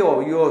मोटिभ्स के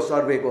हो यो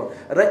सर्वेको?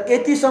 र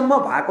यतिसम्म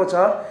भएको छ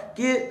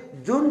कि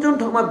जुन जुन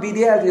ठाउँमा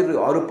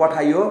विद्यार्थीहरू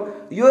पठाइयो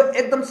यो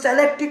एकदम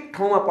सेलेक्टेड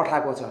ठाउँमा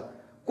पठाएको छ।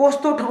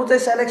 कस्तो ठाउँ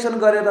चाहिँ सेलेक्सन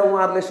गरेर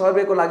उहाँहरूले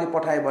सर्वेको लागि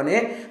पठायो भने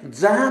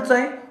जहाँ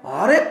चाहिँ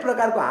हरेक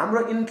प्रकारको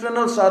हाम्रो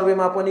इन्टरनल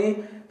सर्वेमा पनि,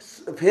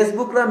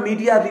 फेसबुक र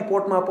मिडिया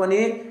रिपोर्टमा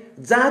पनि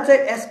जहाँ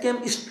चाहिँ SKM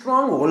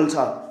स्ट्रङ होल छ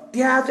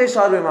त्यहाँ चाहिँ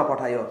सर्वेमा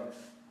पठायो।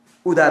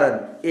 उदाहरण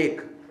 1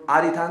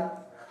 आरिथाङ,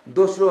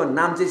 दोस्रो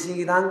नाम्चे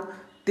सिङ्गिथाङ,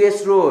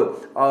 तेस्रो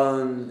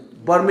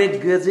बर्मेज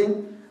गेजिङ,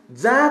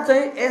 जहाँ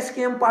चाहिँ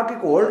SKM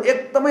पार्टीको होल्ड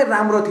एकदमै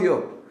राम्रो थियो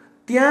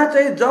त्यहाँ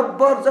चाहिँ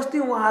जबरजस्ती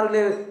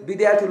उहाँहरूले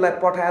विद्यार्थीहरूलाई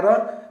पठाएर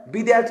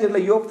विद्यार्थीहरूले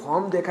यो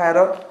फर्म देखाएर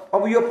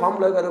अब यो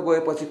फर्म लगेर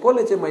गएपछि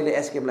कसले चाहिँ मैले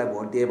SKMलाई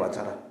भोट दिएँ भन्छ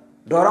र?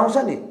 डराउँछ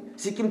नि,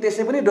 सिक्किम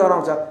त्यसै पनि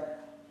डराउँछ।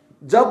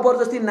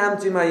 जबरजस्ती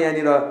नाम्चीमा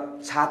यहाँनिर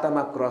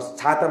छातामा क्रस,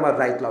 छातामा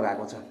राइट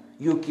लगाएको छ।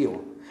 यो के हो?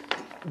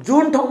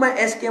 जुन ठाउँमा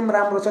SKM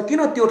राम्रो छ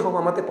किन त्यो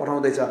ठाउँमा मात्रै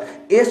पठाउँदैछ?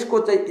 यसको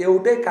चाहिँ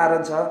एउटै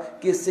कारण छ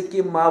कि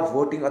सिक्किममा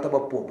भोटिङ अथवा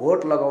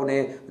भोट लगाउने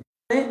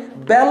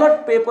ब्यालट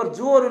पेपर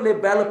जोहरूले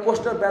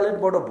पोस्टल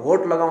ब्यालेटबाट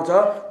भोट लगाउँछ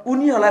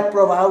उनीहरूलाई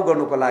प्रभाव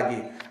गर्नुको लागि,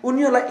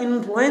 उनीहरूलाई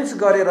इन्फ्लुएन्स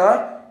गरेर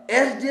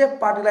SDF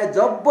पार्टीलाई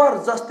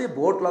जबरजस्ती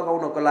भोट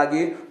लगाउनको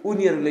लागि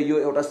उनीहरूले यो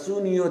एउटा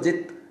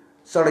सुनियोजित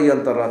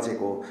षड्यन्त्र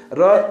रचेको।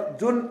 र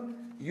जुन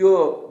यो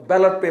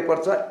ब्यालट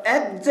पेपर छ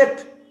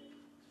एक्ज्याक्ट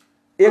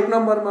 1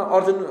 नम्बरमा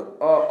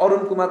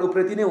अरुण कुमार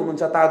उप्रेती नै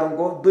हुनुहुन्छ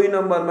तादोङको, 2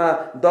 नम्बरमा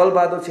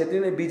दलबहादुर छेत्री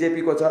नै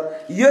बिजेपीको छ।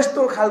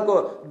 जस्तो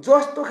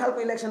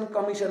खालको election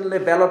कमिसनले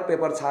ब्यालट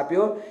paper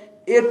छाप्यो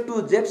A to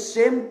Z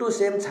same to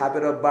same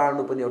छापेर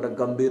बाँड्नु पनि एउटा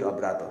गम्भीर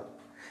अपराध हो।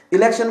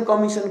 इलेक्सन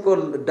कमिसनको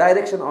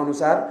डाइरेक्सन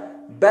अनुसार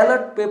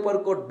ब्यालट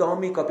पेपरको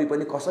डमी कपी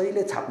पनि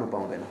कसैले छाप्नु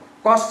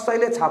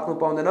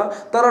पाउँदैन,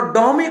 तर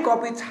डमी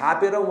कपी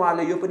छापेर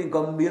उहाँले यो पनि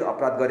गम्भीर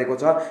अपराध गरेको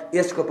छ।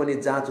 यसको पनि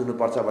जाँच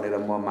हुनुपर्छ भनेर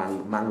म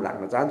माग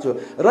राख्न चाहन्छु।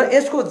 र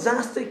यसको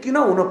जाँच चाहिँ किन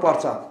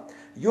हुनुपर्छ?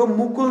 यो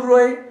मुकुल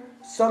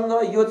रोयसँग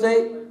यो चाहिँ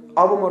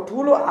अब म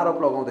ठुलो आरोप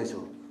लगाउँदैछु।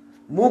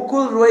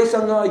 मुकुल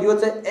रोयसँग यो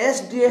चाहिँ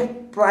SDF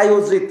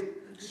प्रायोजित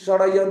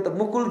षड्यन्त्र,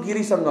 मुकुल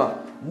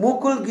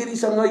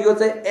गिरीसँग यो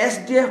चाहिँ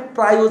SDF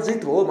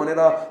प्रायोजित हो भनेर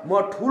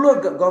म ठुलो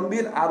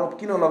गम्भीर आरोप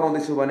किन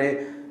लगाउँदैछु भने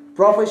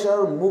प्रोफेसर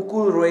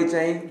मुकुल रोय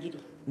चाहिँ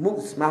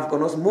माफ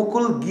गर्नुहोस्,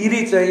 मुकुल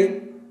गिरी चाहिँ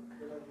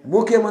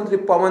मुख्यमन्त्री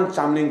पवन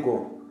चामलिङको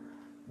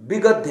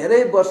विगत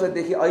धेरै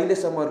वर्षदेखि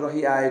अहिलेसम्म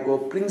रहिआएको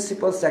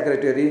प्रिन्सिपल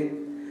सेक्रेटरी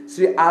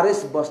श्री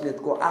RS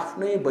बस्नेतको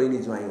आफ्नै बहिनी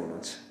ज्वाइँ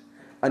हुनुहुन्छ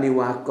अनि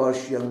उहाँ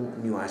कर्सियङ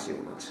निवासी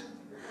हुनुहुन्छ।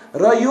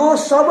 र यो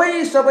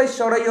सबै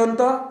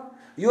षड्यन्त्र,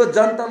 यो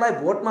जनतालाई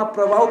भोटमा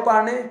प्रभाव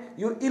पार्ने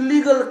यो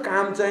इलिगल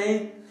काम चाहिँ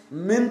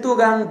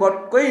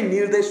मिन्तोगाङकै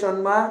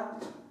निर्देशनमा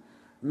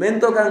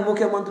मिन्तोगाङ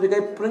मुख्यमन्त्रीकै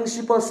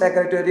प्रिन्सिपल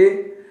सेक्रेटरी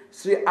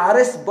श्री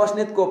RS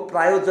बस्नेतको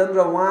प्रायोजन र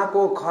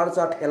उहाँको खर्च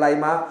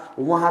ठेलाइमा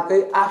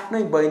उहाँकै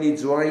आफ्नै बहिनी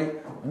ज्वाइँ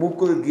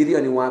मुकुल गिरी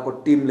अनि उहाँको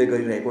टिमले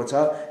गरिरहेको छ।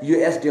 यो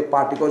SDF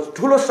पार्टीको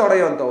ठुलो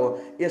षड्यन्त्र हो।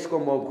 यसको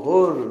म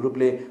घोर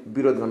रूपले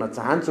विरोध गर्न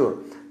चाहन्छु।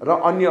 र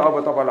अन्य अब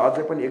तपाईँलाई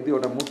अझै पनि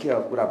 1-2वटा मुख्य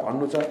कुरा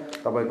भन्नु छ,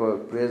 तपाईँको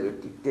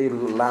केही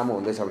लामो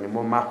हुँदैछ भने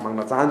म माफ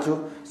माग्न चाहन्छु।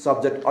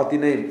 सब्जेक्ट अति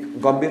नै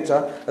गम्भीर छ।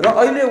 र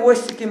अहिले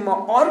वेस्ट सिक्किममा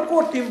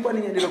अर्को टिम पनि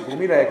यहाँनिर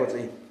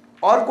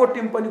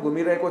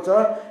घुमिरहेको छ।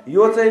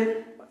 यो चाहिँ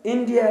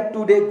इन्डिया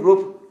टुडे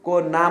ग्रुपको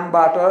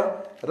नामबाट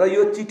र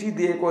यो चिठी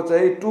दिएको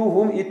चाहिँ टु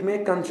हुम इट मे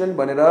कन्सर्न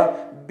भनेर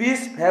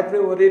 20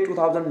 February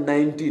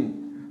 2019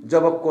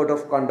 job code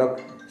of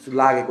conduct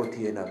लागेको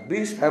थिएन,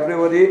 20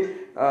 फेब्रुअरी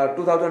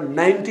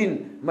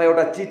 2019मा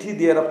एउटा चिठी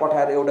दिएर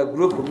पठाएर एउटा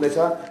ग्रुप घुम्दैछ।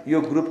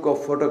 यो ग्रुपको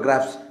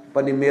फोटोग्राफ्स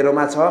पनि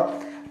मेरोमा छ।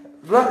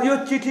 र यो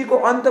चिठीको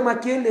अन्तमा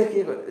के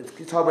लेखिएको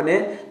छ भने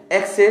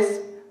access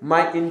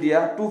my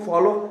India to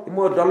follow,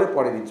 म डल्लै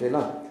पढिदिन्छु होइन।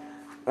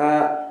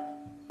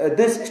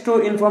 This is to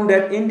inform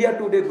that India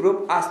Today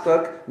Group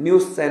Astak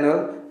News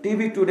Channel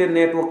TV Today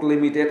Network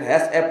Limited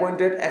has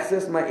appointed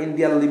Access My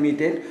India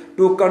Limited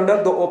to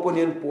conduct the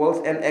opinion polls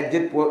and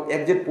exit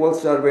poll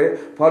survey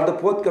for the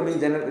forthcoming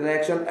general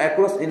election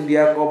across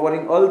India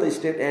covering all the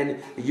state and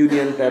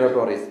union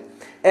territories.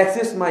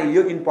 Access My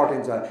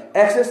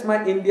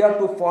India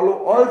to follow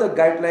all the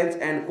guidelines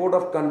and code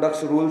of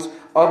conduct rules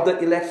of the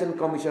Election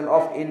Commission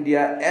of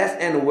India as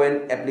and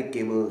when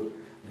applicable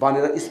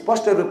भनेर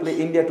स्पष्ट रूपले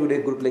India today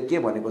ग्रुपले के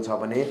भनेको छ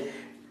भने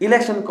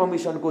election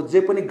कमिसनको जे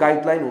पनि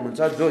guideline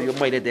हुनुहुन्छ, जो यो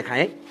मैले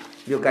देखाएँ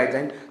यो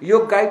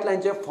गाइडलाइन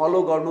चाहिँ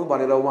फलो गर्नु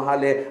भनेर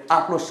उहाँले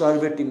आफ्नो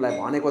सर्वे टिमलाई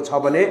भनेको छ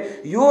भने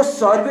यो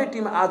सर्वे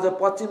टिम आज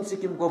पश्चिम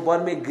सिक्किमको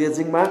बर्मे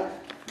गेजिङमा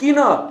किन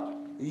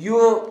यो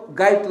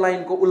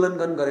गाइडलाइनको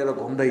उल्लङ्घन गरेर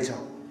घुम्दैछ?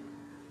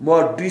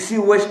 म डिसी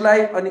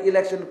वेस्टलाई अनि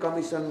इलेक्सन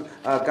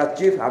कमिसनका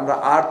चिफ हाम्रा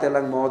आर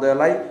तेलाङ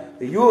महोदयलाई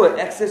यो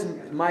एक्सेस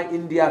माई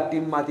इन्डिया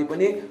टिममाथि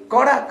पनि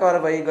कडा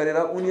कारबाही गरेर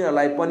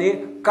उनीहरूलाई पनि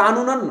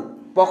कानुनन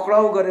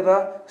पक्राउ गरेर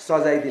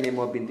सजाय दिने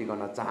म बिन्ती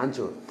गर्न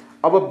चाहन्छु।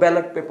 अब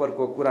ब्यालट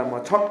पेपरको कुरा म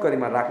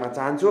छटकरीमा राख्न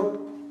चाहन्छु।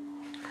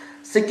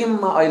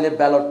 सिक्किममा अहिले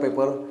ब्यालट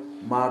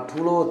पेपरमा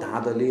ठुलो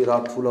धाँधली र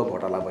ठुलो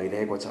घोटाला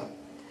भइरहेको छ।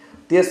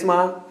 त्यसमा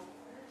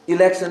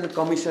इलेक्सन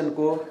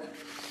कमिसनको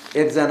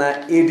एकजना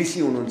एडिसी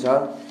हुनुहुन्छ,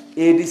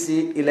 एडिसी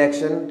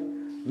इलेक्सन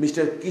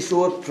मिस्टर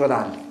किशोर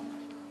प्रधान,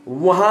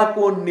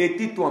 उहाँको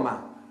नेतृत्वमा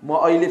म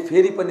अहिले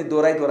फेरि पनि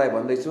दोहोऱ्याइ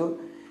भन्दैछु,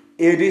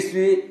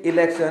 एडिसी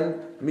इलेक्सन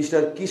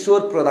मिस्टर किशोर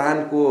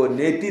प्रधानको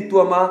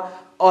नेतृत्वमा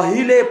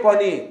अहिले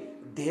पनि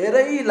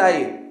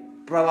धेरैलाई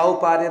प्रभाव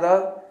पारेर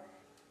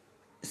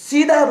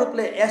सीधा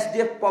रूपले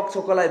एसडिएफ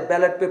पक्षकोलाई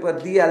ब्यालट पेपर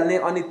दिइहाल्ने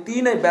अनि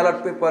ती नै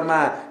ब्यालट पेपरमा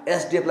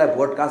एसडिएफलाई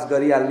भोट कास्ट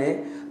गरिहाल्ने,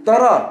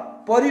 तर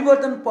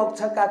परिवर्तन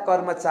पक्षका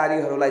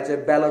कर्मचारीहरूलाई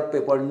चाहिँ ब्यालट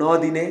पेपर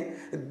नदिने,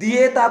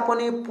 दिए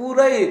तापनि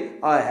पुरै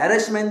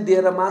हेरेसमेन्ट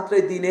दिएर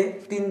मात्रै दिने,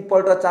 3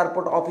 पल्ट 4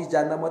 पल्ट अफिस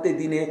जान मात्रै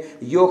दिने,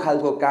 यो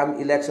खालको काम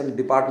इलेक्सन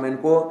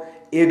डिपार्टमेन्टको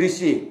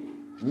एडिसी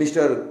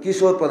मिस्टर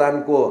किशोर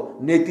प्रधानको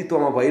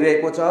नेतृत्वमा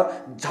भइरहेको छ।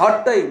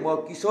 झट्टै म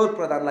किशोर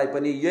प्रधानलाई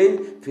पनि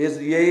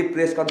यही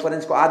प्रेस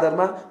कन्फरेन्सको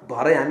आधारमा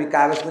भरै हामी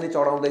कागज पनि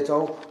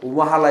चढाउँदैछौँ,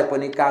 उहाँलाई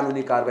पनि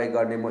कानुनी कारबाही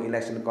गर्ने म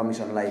इलेक्सन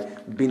कमिसनलाई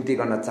बिन्ती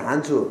गर्न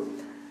चाहन्छु।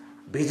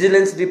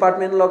 भिजिलेन्स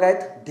डिपार्टमेन्ट लगायत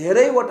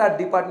धेरैवटा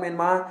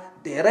डिपार्टमेन्टमा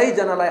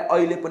धेरैजनालाई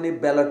अहिले पनि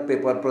ब्यालट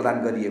पेपर प्रदान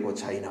गरिएको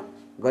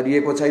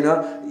छैन।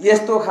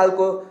 यस्तो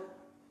खालको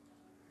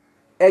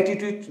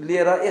एटिट्युड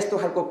लिएर यस्तो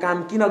खालको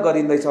काम किन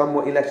गरिँदैछ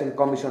म इलेक्सन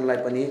कमिसनलाई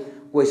पनि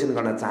क्वेसन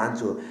गर्न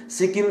चाहन्छु।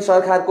 सिक्किम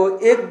सरकारको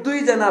 1-2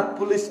 जना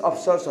पुलिस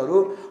अफसर्सहरू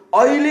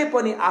अहिले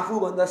पनि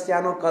आफूभन्दा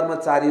सानो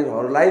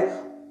कर्मचारीहरूलाई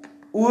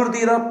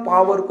उर्दी र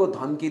पावरको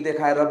धम्की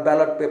देखाएर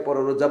ब्यालट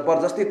पेपरहरू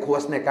जबरजस्ती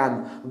खोज्ने काम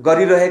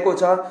गरिरहेको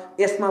छ।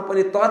 यसमा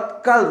पनि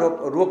तत्काल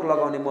रोक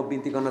लगाउने म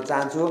बिन्ती गर्न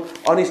चाहन्छु।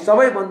 अनि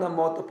सबैभन्दा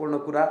महत्त्वपूर्ण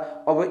कुरा,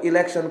 अब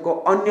इलेक्सनको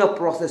अन्य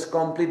प्रोसेस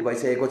कम्प्लिट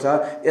भइसकेको छ,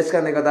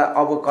 यसकारणले गर्दा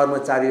अब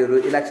कर्मचारीहरू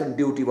इलेक्सन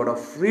ड्युटीबाट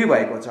फ्री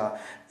भएको छ।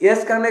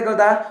 यसकारणले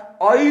गर्दा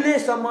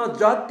अहिलेसम्म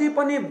जति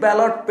पनि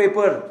ब्यालट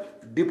पेपर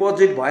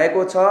डिपोजिट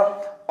भएको छ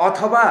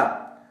अथवा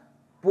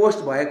पोस्ट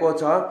भएको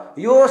छ,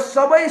 यो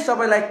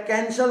सबैलाई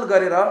क्यान्सल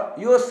गरेर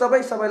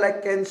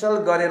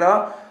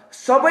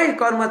सबै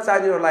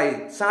कर्मचारीहरूलाई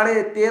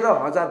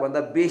 13,500 भन्दा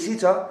बेसी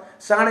छ,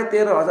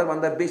 13,500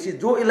 भन्दा बेसी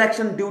जो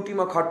इलेक्सन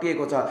ड्युटीमा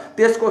खटिएको छ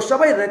त्यसको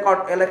सबै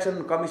रेकर्ड इलेक्सन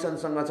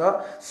कमिसनसँग छ।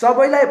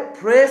 सबैलाई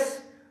fresh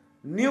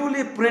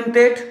newly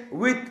printed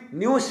with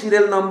new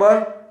serial number,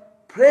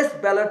 fresh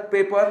ब्यालट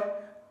paper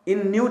in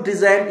new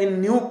design in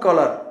new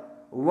colour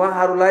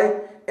उहाँहरूलाई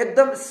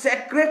एकदम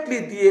सेक्रेटली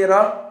दिएर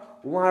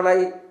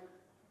उहाँलाई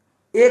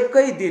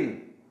एकै दिन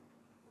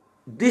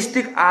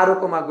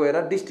डिस्ट्रिक्टमा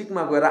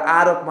गएर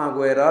आरोपमा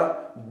गएर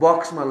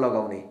बक्समा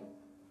लगाउने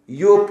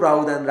यो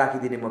प्रावधान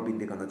राखिदिने म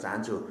बिन्ती गर्न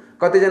चाहन्छु।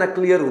 कतिजना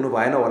क्लियर हुनु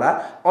भएन होला।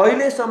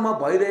 अहिलेसम्म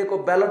भइरहेको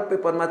ब्यालट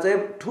पेपरमा चाहिँ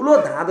ठुलो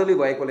धाँधली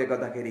भएकोले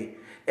गर्दाखेरि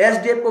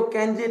एसडिएफको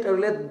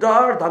क्यान्डिडेटहरूले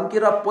डर धम्की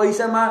र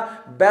पैसामा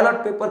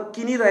ब्यालट पेपर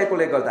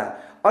किनिरहेकोले गर्दा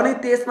अनि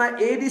त्यसमा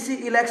एडिसी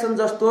इलेक्सन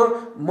जस्तो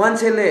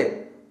मान्छेले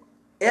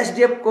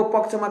एसडिएफको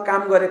पक्षमा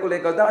काम गरेकोले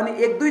गर्दा अनि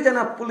 1-2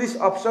 जना पुलिस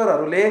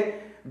अफसरहरूले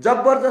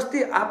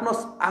जबरजस्ती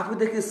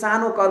आफूदेखि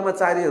सानो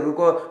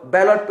कर्मचारीहरूको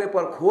ब्यालट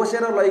पेपर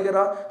खोसेर लगेर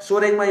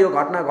सोरेङमा यो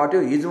घटना घट्यो,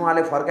 हिजो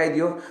उहाँले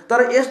फर्काइदियो।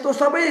 तर यस्तो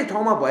सबै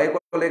ठाउँमा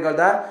भएकोले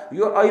गर्दा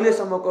यो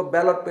अहिलेसम्मको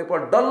ब्यालट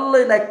पेपर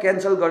डल्लैलाई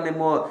क्यान्सल गर्ने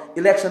म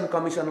इलेक्सन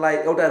कमिसनलाई,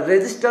 एउटा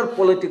रेजिस्टर्ड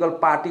पोलिटिकल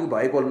पार्टी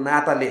भएको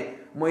नाताले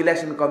म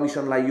इलेक्सन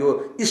कमिसनलाई यो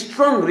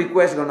स्ट्रङ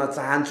रिक्वेस्ट गर्न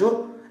चाहन्छु।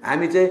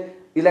 हामी चाहिँ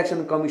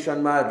इलेक्सन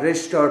कमिसनमा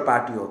रेजिस्टर्ड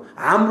पार्टी हो।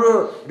 हाम्रो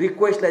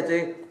रिक्वेस्टलाई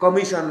चाहिँ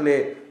कमिसनले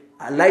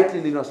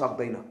लाइटली लिन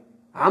सक्दैन।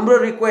 हाम्रो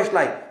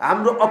रिक्वेस्टलाई,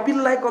 हाम्रो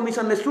अपिललाई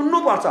कमिसनले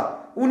सुन्नुपर्छ।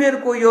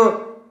 उनीहरूको यो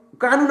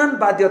कानुनन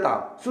बाध्यता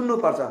हो,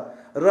 सुन्नुपर्छ।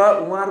 र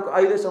उहाँहरूको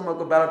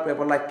अहिलेसम्मको ब्यालट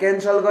पेपरलाई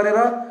क्यान्सल गरेर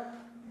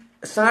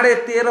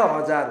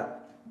 13,500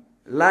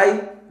 लाई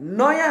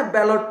नयाँ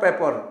ब्यालट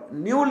paper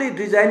newly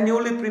design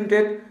newly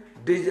printed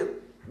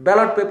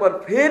ब्यालट paper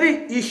फेरि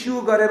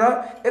इस्यु गरेर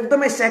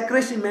एकदमै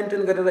सेक्रेसी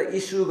मेन्टेन गरेर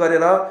इस्यु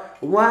गरेर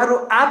उहाँहरू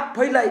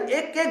आफैलाई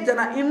एक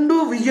जना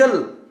इन्डिभिजुअल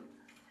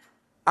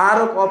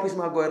आरोप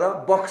अफिसमा गएर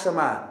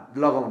बक्समा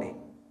लगाउने,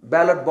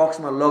 ब्यालट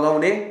बक्समा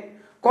लगाउने,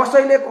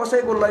 कसैले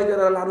कसैको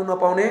लगेर लानु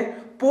नपाउने,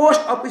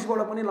 पोस्ट अफिसबाट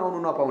पनि लाउनु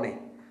नपाउने।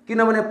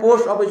 किनभने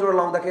पोस्ट अफिसबाट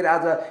लाउँदाखेरि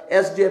आज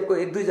एसडिएफको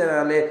 1-2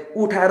 जनाले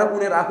उठाएर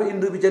उनीहरू आफै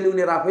इन्डिभिजुअली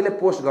उनीहरू आफैले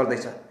पोस्ट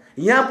गर्दैछ।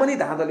 यहाँ पनि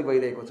धाँधली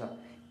भइरहेको छ।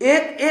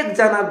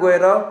 एकजना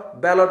गएर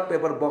ब्यालट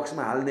पेपर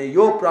बक्समा हाल्ने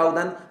यो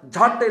प्रावधान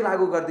झट्टै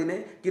लागू गरिदिने,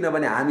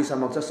 किनभने हामी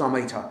समक्ष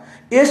समय छ।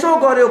 यसो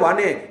गर्यो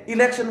भने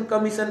इलेक्सन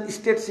कमिसन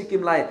स्टेट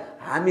सिक्किमलाई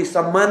हामी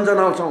सम्मान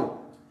जनाउँछौँ,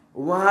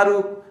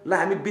 उहाँहरूलाई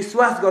हामी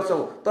विश्वास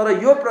गर्छौँ। तर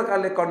यो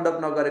प्रकारले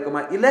कन्डक्ट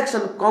नगरेकोमा इलेक्सन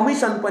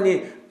कमिसन पनि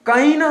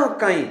कहीँ न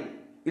कहीँ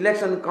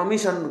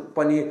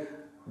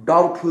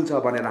डाउटफुल छ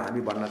भनेर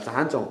हामी भन्न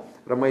चाहन्छौँ।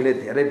 र मैले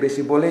धेरै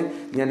बेसी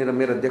बोलेँ, यहाँनिर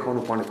मेरो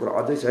देखाउनु पर्ने कुरा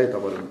अझै छ है,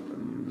 तपाईँहरू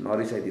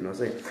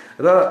नरिसाइदिनुहोस् है।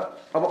 र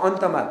अब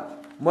अन्तमा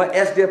म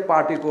एसडिएफ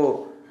पार्टीको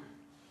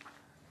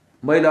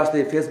मैले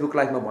अस्ति फेसबुक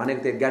लाइभमा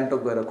भनेको थिएँ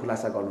गान्तोक गएर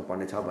खुलासा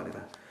गर्नुपर्ने छ भनेर।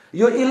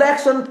 यो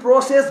इलेक्सन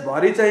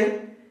प्रोसेसभरि चाहिँ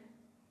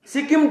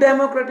सिक्किम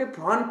डेमोक्रेटिक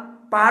फ्रन्ट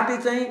पार्टी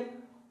चाहिँ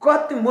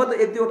कति, म त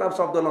एक दुईवटा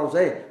शब्द लाउँछु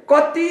है,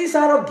 कति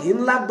साह्रो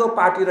घिनलाग्दो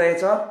पार्टी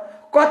रहेछ,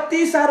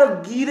 कति साह्रो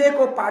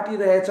गिरेको पार्टी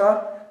रहेछ,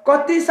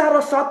 कति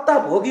साह्रो सत्ता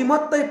भोगी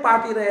मात्रै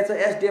पार्टी रहेछ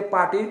एसडिएफ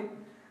पार्टी।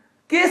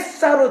 के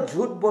साह्रो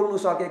झुट बोल्नु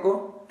सकेको,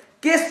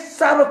 के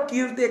साह्रो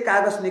किर्ते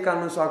कागज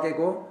निकाल्नु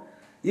सकेको।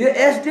 यो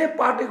एसडिएफ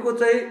पार्टीको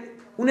चाहिँ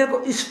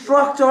उनीहरूको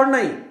स्ट्रक्चर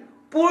नै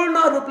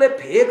पूर्ण रूपले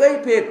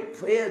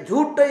फेक,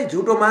 झुटै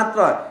झुटो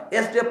मात्र।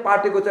 एसडिएफ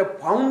पार्टीको चाहिँ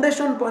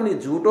फाउन्डेसन पनि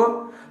झुटो,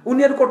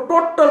 उनीहरूको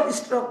total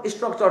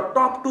structure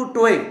top to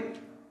toy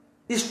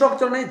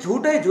structure नै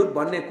झुटै झुट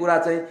भन्ने कुरा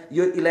चाहिँ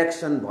यो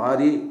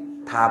इलेक्सनभरि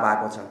थाहा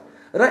भएको छ।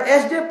 र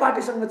एसडिएफ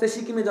पार्टीसँग चाहिँ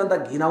सिक्किमे जनता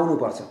घिनाउनु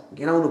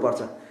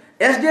पर्छ।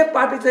 एसडिएफ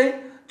पार्टी चाहिँ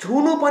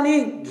छुनु पनि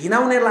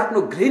घिनाउने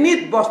लाग्नु,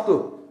 घृणित वस्तु,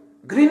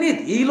 घृणित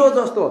हिलो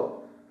जस्तो,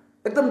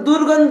 एकदम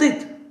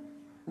दुर्गन्धित।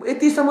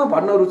 यतिसम्म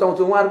भन्न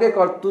रुचाउँछु, उहाँहरूकै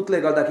करतुतले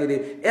गर्दाखेरि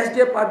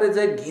एसडिएफ पार्टी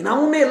चाहिँ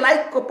घिनाउने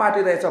लायकको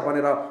पार्टी रहेछ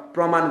भनेर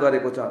प्रमाण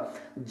गरेको छ।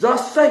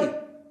 जसै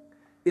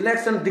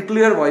इलेक्सन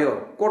डिक्लेयर भयो,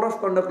 कोड अफ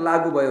कन्डक्ट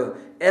लागू भयो,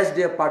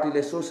 एसडिएफ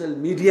पार्टीले सोसियल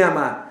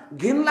मिडियामा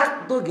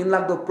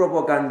घिनलाग्दो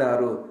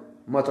प्रोपोगन्डाहरू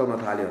मचाउन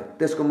थाल्यो।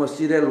 त्यसको म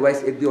सिरियल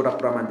वाइज एक दुईवटा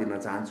प्रमाण दिन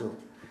चाहन्छु।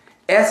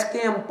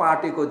 एसकेएम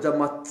पार्टीको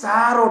जम्मा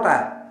 4वटा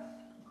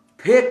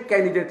फेक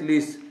क्यान्डिडेट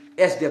लिस्ट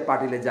एसडिएफ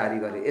पार्टीले जारी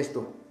गरे।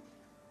 यस्तो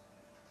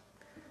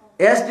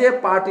एसडिएफ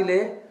पार्टीले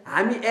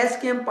हामी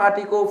एसकेएम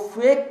पार्टीको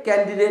फेक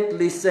क्यान्डिडेट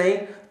लिस्ट चाहिँ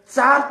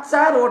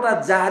 4-4वटा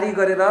जारी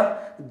गरेर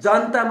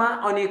जनतामा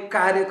अनि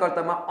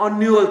कार्यकर्तामा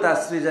अन्योलता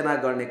सृजना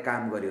गर्ने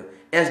काम गर्यो।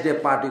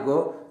 एसडिएफ पार्टीको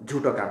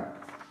झुटो काम।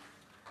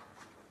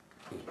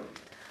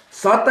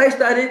 27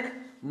 तारिक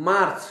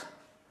मार्च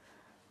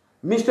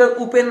मिस्टर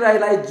उपेन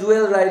राईलाई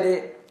जुएल राईले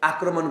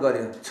आक्रमण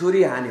गर्यो,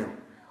 छुरी हान्यो।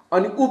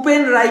 अनि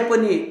उपेन राई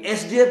पनि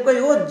एसडिएफकै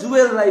हो,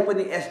 जुएल राई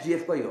पनि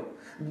एसडिएफकै हो।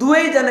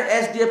 दुवैजना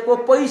एसडिएफको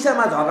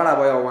पैसामा झगडा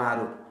भयो,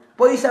 उहाँहरू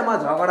पैसामा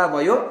झगडा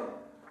भयो।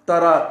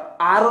 तर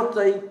आरोप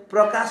चाहिँ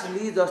प्रकाश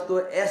ली जस्तो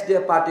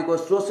एसडिएफ पार्टीको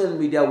सोसियल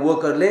मिडिया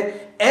वर्करले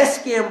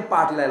एसकेएम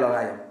पार्टीलाई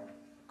लगायो।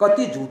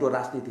 कति झुटो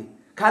राजनीति,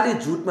 खालि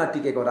झुटमा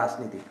टिकेको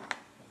राजनीति।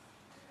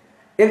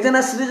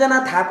 एकजना सृजना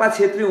थापा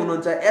छेत्री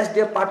हुनुहुन्छ,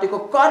 एसडिएफ पार्टीको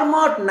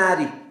कर्मठ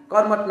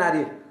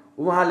नारी,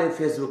 उहाँले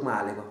फेसबुकमा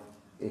हालेको,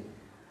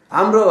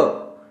 हाम्रो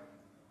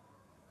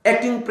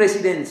एक्टिङ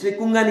प्रेसिडेन्ट श्री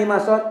कुङ्गानिमा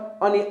सर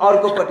अनि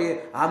अर्कोपट्टि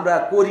हाम्रा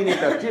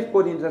coordinator, chief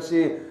coordinator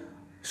Shri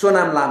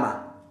Sonam Lama,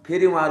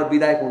 फेरि उहाँहरू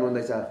विधायक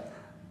हुनुहुँदैछ।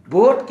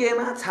 भोट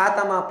केमा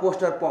छातामा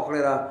पोस्टर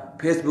पक्रेर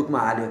फेसबुकमा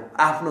हाल्यो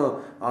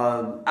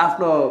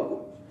आफ्नो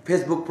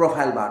फेसबुक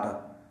प्रोफाइलबाट।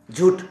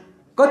 झुट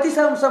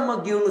कतिसम्म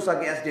गिर्नु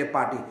सके एसडिएफ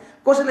पार्टी,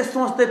 कसैले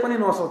सोच्दै पनि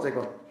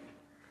नसोचेको।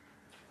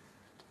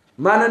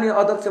 माननीय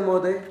अध्यक्ष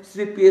महोदय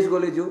श्री पीएस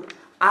गोलेज्यू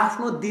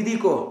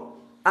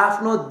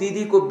आफ्नो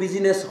दिदीको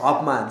बिजनेस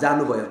हबमा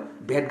जानुभयो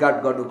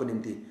भेटघाट गर्नुको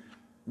निम्ति,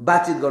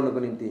 बातचित गर्नुको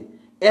निम्ति।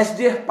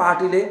 एसडिएफ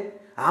पार्टीले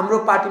हाम्रो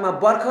पार्टीमा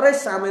भर्खरै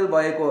सामेल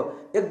भएको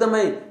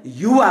एकदमै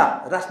युवा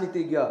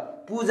राजनीतिज्ञ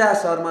पूजा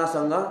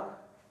शर्मासँग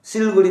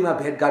सिलगढीमा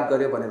भेटघाट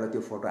गर्यो भनेर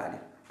त्यो फोटो हाल्यो।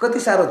 कति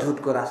साह्रो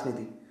झुटको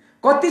राजनीति,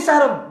 कति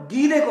साह्रो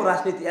गिरेको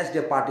राजनीति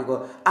एसडिएफ पार्टीको।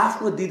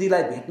 आफ्नो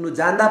दिदीलाई भेट्नु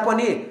जाँदा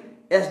पनि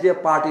एसडिएफ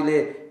पार्टीले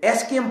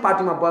एसकेएम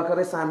पार्टीमा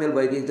भर्खरै सामेल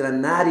भएको एकजना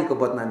नारीको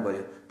बदनाम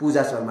गर्यो,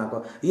 पूजा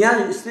शर्माको।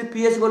 यहाँ श्री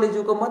पीएस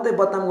गोलेज्यूको मात्रै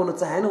बदनाम गर्नु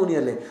चाहेन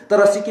उनीहरूले,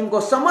 तर सिक्किमको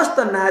समस्त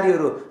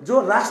नारीहरू जो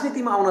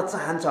राजनीतिमा आउन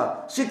चाहन्छ,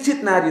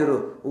 शिक्षित नारीहरू,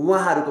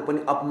 उहाँहरूको पनि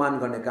अपमान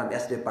गर्ने काम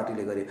एसडिएफ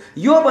पार्टीले गर्यो।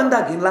 योभन्दा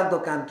घिनलाग्दो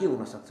काम के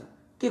हुन सक्छ?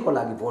 के को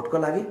लागि?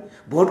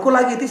 भोटको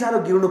लागि यति साह्रो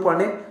गिर्नु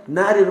पर्ने,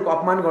 नारीहरूको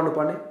अपमान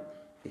गर्नुपर्ने।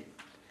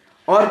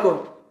 अर्को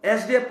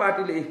एसडिएफ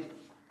पार्टीले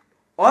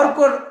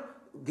अर्को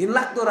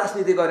घिनलाग्दो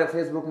राजनीति गर्यो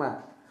फेसबुकमा।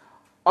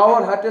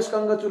 Our heartiest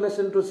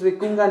congratulation to Shri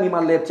Kunga Nima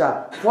Lepcha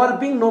for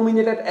being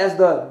nominated as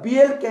the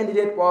बिएल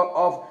candidate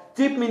of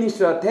chief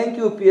minister. Thank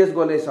U P S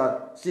Gole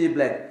sir, C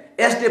black.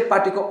 SDF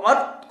पार्टीको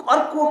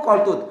अर्को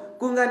करतुत,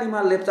 कुङ्गा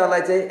निमा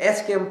लेप्चालाई चाहिँ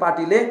एसकेएम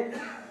पार्टीले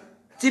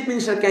चिफ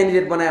मिनिस्टर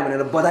क्यान्डिडेट बनायो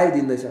भनेर बधाई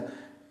दिँदैछ।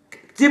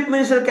 चिफ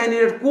मिनिस्टर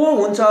क्यान्डिडेट को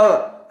हुन्छ?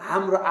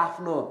 हाम्रो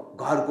आफ्नो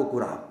घरको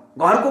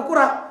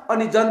कुरा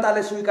अनि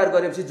जनताले स्वीकार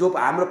गरेपछि जो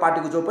हाम्रो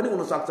पार्टीको जो पनि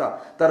हुन सक्छ।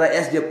 तर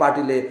एसडिएफ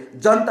पार्टीले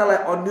जनतालाई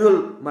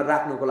अन्यलमा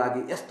राख्नुको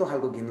लागि यस्तो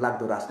खालको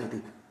घिनलाग्दो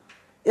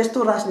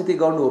राजनीति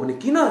गर्नु हो भने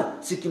किन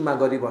सिक्किममा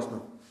गरिबस्नु?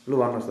 लु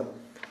भन्नुहोस् त।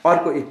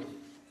 अर्को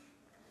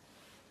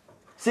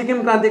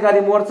सिक्किम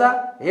क्रान्तिकारी मोर्चा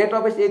हेड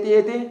अफिस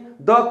यति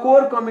द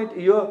कोर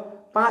कमिटी यो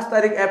 5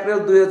 तारिक अप्रिल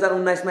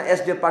 2019 मा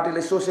एसडिएफ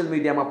पार्टीले सोशल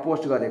मिडियामा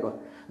पोस्ट गरेको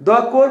the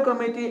core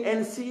committee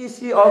and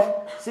सिइसी of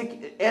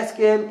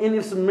SKM in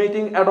its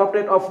meeting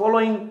adapted a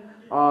following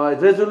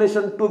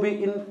resolution to be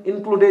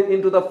included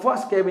into the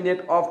first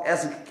cabinet of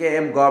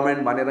SKM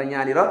government भनेर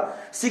यहाँनिर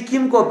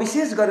सिक्किमको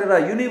विशेष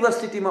गरेर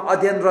युनिभर्सिटीमा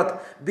अध्ययनरत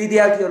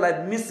विद्यार्थीहरूलाई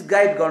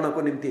मिसगाइड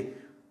गर्नको निम्ति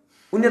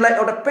उनीहरूलाई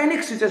एउटा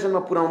पेनिक सिचुएसनमा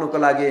पुर्याउनको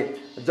लागि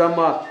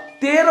जम्मा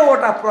 13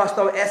 वटा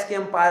प्रस्ताव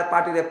SKM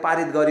पार्टीले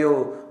पारित गर्यो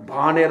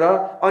भनेर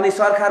अनि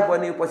सरकार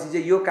बनिएपछि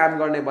चाहिँ यो काम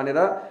गर्ने भनेर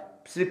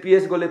श्री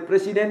PS गोले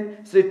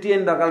president, Shri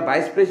TN Dhakal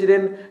vice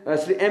president,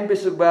 Shri MP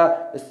Subba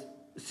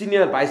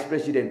senior vice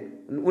president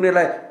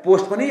उनीहरूलाई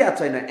पोस्ट पनि याद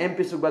छैन।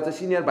 MP सुब्बा चाहिँ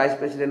सिनियर भाइस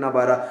प्रेसिडेन्ट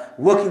नभएर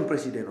वर्किङ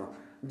प्रेसिडेन्ट हो।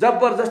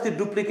 जबरजस्ती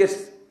डुप्लिकेट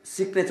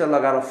सिग्नेचर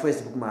लगाएर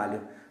फेसबुकमा हाल्यो।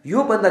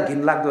 यो भन्दा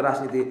घिनलाग्दो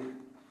राजनीति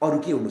अरु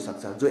के हुन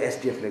सक्छ जो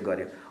SDF ले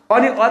गर्यो।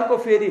 अनि अर्को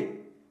फेरि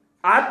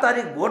 8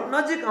 तारिक भोट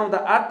नजिक आउँदा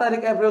 8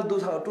 तारिक अप्रिल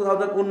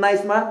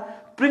 2019 मा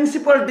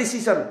प्रिन्सिपल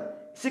डिसिजन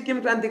सिक्किम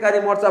क्रान्तिकारी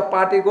मोर्चा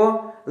पार्टीको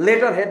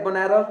लेटर हेड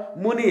बनाएर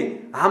मुनि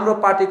हाम्रो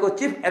पार्टीको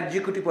चिफ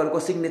एक्जिक्युटिभहरुको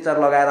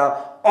सिग्नेचर लगाएर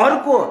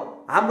अर्को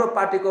हाम्रो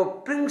पार्टीको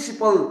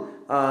प्रिन्सिपल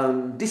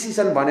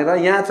डिसिजन भनेर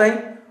यहाँ चाहिँ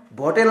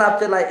भोटे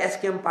लाप्चेलाई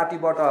SKM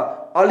पार्टीबाट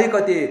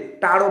अलिकति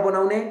टाढो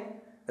बनाउने,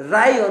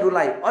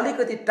 राईहरूलाई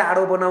अलिकति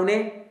टाढो बनाउने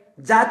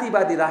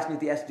जातिवादी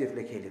राजनीति SDF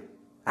ले खेल्यो।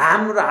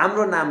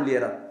 हाम्रो नाम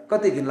लिएर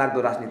कति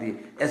घिनलाग्दो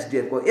राजनीति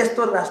SDF को।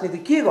 यस्तो राजनीति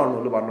के गर्नु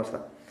होला भन्नुस्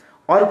त।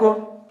 अर्को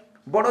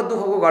बडो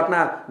दुःखको घटना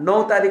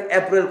 9 तारिक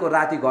अप्रिल को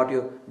राति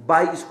घट्यो।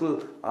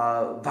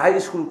 भाइ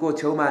स्कुलको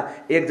छेउमा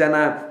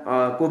एकजना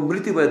को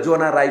मृत्यु भयो,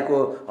 जोना राईको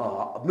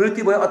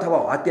मृत्यु भयो अथवा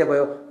हत्या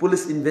भयो।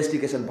 पुलिस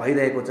इन्भेस्टिगेसन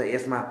भइरहेको छ।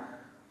 यसमा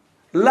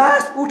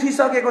लास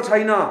उठिसकेको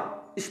छैन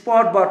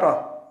स्पटबाट।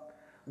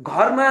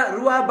 घरमा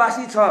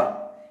रुवाबासी छ।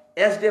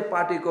 SDF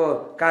पार्टीको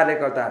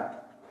कार्यकर्ता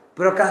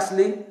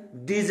प्रकाशले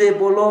डीजे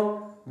बोलो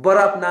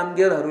बराप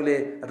नामगेलहरूले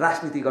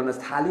राजनीति गर्न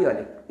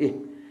थालिहाल्यो।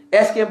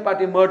 SKM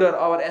party murder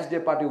our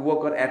SDF party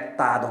worker at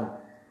Tadong.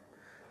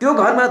 त्यो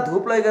घरमा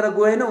धूप लगेर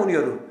गएन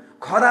उनीहरू,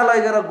 खदा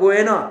लगेर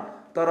गएन,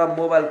 तर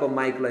मोबाइलको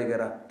माइक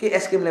लगेर के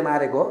SKM ले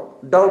मारेको हो?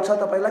 डाउट छ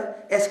तपाईलाई?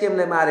 SKM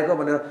ले मारेको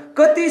भनेर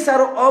कति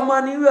सारो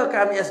अमानवीय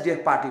काम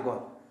SDF पार्टीको।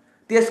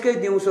 त्यसकै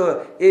दिउँसो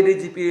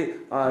ADGP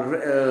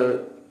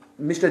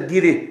mister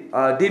Giri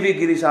DV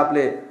Giri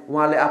साहबले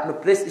उहाँले आफ्नो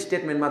प्रेस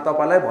स्टेटमेन्टमा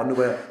तपाईलाई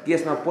भन्नुभयो कि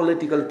यसमा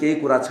पोलिटिकल केही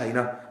कुरा छैन।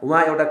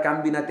 उहाँ एउटा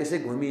काम बिना त्यसै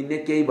घुमिने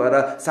केही भएर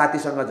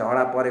साथीसँग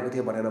झगडा परेको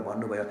थियो भनेर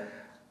भन्नुभयो।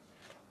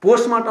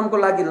 पोस्टमार्टमको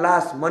लागि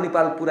लास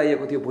मणिपाल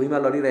पुर्याइएको थियो, भुइँमा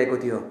लडिरहेको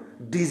थियो।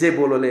 डीजे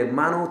बोलोले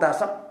मानवता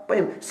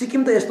सबै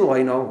सिक्किम त यस्तो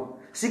होइन हौ।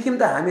 सिक्किम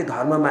त हामी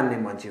धर्म मान्ने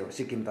मान्छे हो।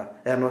 सिक्किम त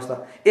हेर्नुहोस्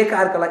त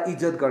एकाअर्कालाई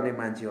इज्जत गर्ने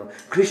मान्छे हो।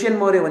 क्रिस्चियन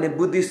मर्यो भने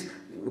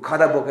बुद्धिस्ट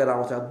खदा बोकेर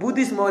आउँछ,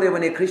 बुद्धिस्ट मर्यो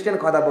भने क्रिस्चियन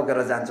खदा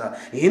बोकेर जान्छ,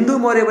 हिन्दू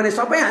मर्यो भने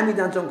सबै हामी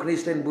जान्छौँ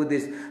क्रिस्चियन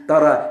बुद्धिस्ट।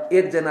 तर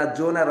एकजना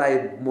जोना राई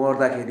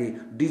मर्दाखेरि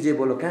डीजे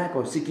बोलो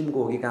कहाँको,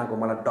 सिक्किमको हो कि कहाँको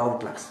मलाई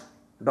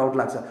डाउट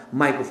लाग्छ।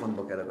 माइक्रोफोन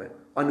बोकेर गयो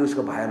अनि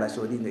उसको भाइलाई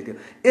सोधिँदै थियो।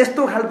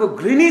 यस्तो खालको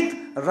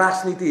घृणित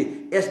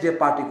राजनीति SDF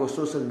पार्टीको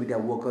सोशल मिडिया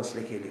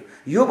वर्कर्सले खेल्यो।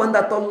 यो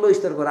भन्दा तल्लो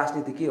स्तरको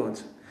राजनीति के हुन्छ?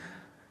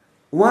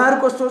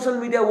 उहाँहरूको सोशल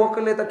मिडिया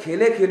वर्करले त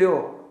खेल्यो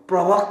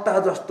प्रवक्ता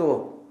जस्तो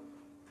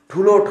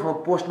ठुलो ठाउँ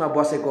पोस्टमा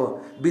बसेको,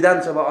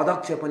 विधानसभा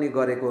अध्यक्ष पनि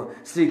गरेको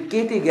श्री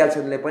केटी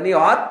ग्याल्छनले पनि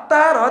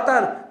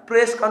हतार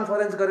प्रेस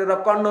कन्फरेन्स गरेर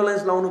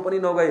कन्डोलेन्स लाउनु पनि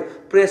नगए,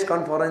 प्रेस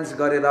कन्फरेन्स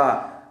गरेर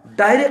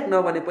डाइरेक्ट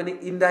नभने पनि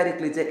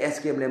इन्डाइरेक्टली चाहिँ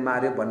SKM ले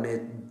मार्यो भन्ने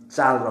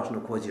चाल रच्न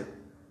खोज्यो।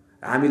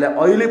 हामीलाई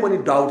अहिले पनि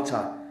डाउट छ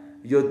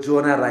यो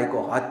जोना राईको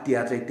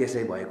हत्या चाहिँ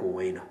त्यसै भएको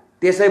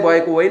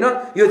होइन।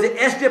 यो चाहिँ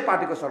SDF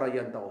पार्टीको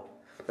षड्यन्त्र हो।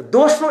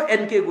 दोस्रो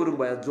NK गुरुङ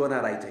भयो जोना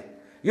राई चाहिँ।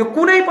 यो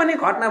कुनै पनि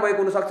घटना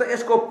भएको हुन सक्छ।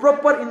 यसको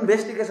प्रोपर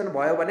इन्भेस्टिगेसन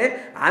भयो भने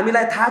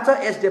हामीलाई थाहा छ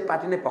SDF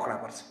पार्टी नै पक्रा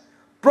पर्छ।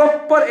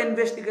 प्रोपर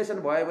इन्भेस्टिगेसन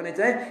भयो भने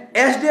चाहिँ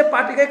SDF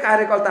पार्टीकै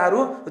कार्यकर्ताहरू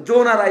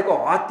जोना राईको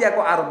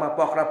हत्याको आरोपमा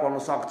पक्रा पर्न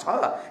सक्छ।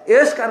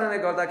 यस कारणले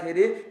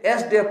गर्दाखेरि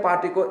SDF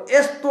पार्टीको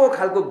यस्तो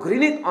खालको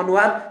घृणित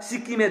अनुहार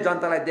सिक्किमे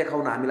जनतालाई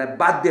देखाउन हामीलाई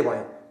बाध्य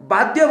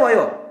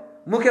भयो।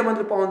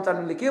 मुख्यमन्त्री पवन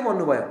चामलिङले के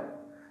भन्नुभयो?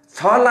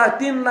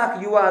 3 लाख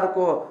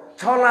युवाहरूको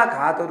 6 लाख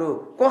हातहरू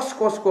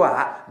कसको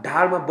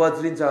ढाडमा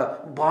बज्रिन्छ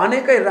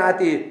भनेकै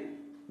राति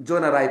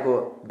जोना राईको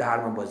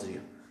ढाडमा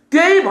बज्रियो।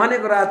 त्यही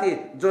भनेको राति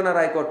जोना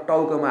राईको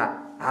टाउकोमा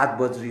हात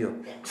बज्रियो।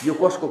 यो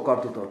कसको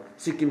कर्तृत्व हो?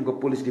 सिक्किमको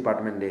पुलिस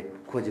डिपार्टमेन्टले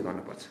खोजी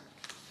गर्नुपर्छ।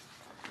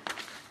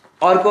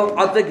 अर्को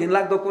अझै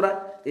घिनलाग्दो कुरा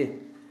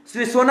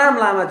श्री सोनाम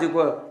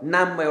लामाजीको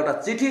नाममा एउटा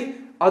चिठी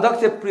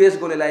अध्यक्ष प्रियस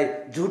गोलेलाई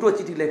झुटो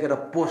चिठी लेखेर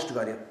पोस्ट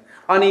गर्यो।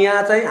 अनि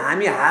यहाँ चाहिँ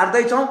हामी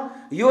हार्दैछौँ,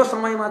 यो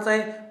समयमा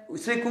चाहिँ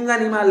श्री कुङ्गा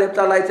निमा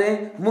लेप्चालाई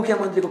चाहिँ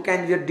मुख्यमन्त्रीको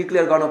क्यान्डिडेट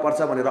डिक्लेयर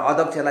गर्नुपर्छ भनेर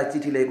अध्यक्षलाई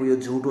चिठी लेखेको यो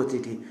झुटो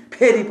चिठी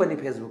फेरि पनि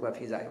फेसबुकमा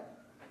फिजायो।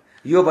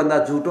 यो भन्दा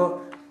झुटो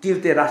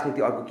तिर्ते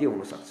राजनीति अर्को के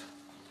हुन सक्छ?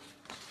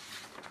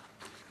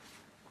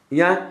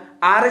 यहाँ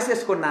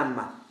RSS को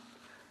नाममा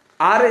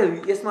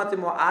यसमा चाहिँ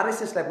म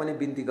आरएसएसलाई पनि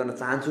बिन्ती गर्न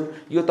चाहन्छु।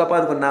 यो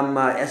तपाईँहरूको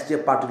नाममा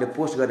एसडिएफ पार्टीले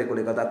पोस्ट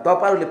गरेकोले गर्दा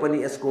तपाईँहरूले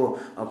पनि यसको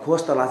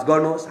खोज तलास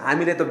गर्नुहोस्।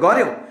 हामीले त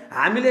गर्यौँ,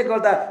 हामीले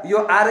गर्दा यो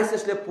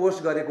आरएसएसले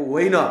पोस्ट गरेको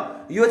होइन,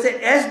 यो चाहिँ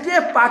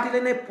एसडिएफ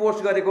पार्टीले नै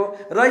पोस्ट गरेको।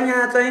 र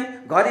यहाँ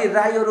चाहिँ घरि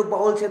राईहरू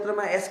बहुल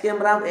क्षेत्रमा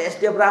एसकेएम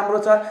एसडिएफ राम्रो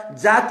छ,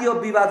 जातीय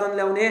विभाजन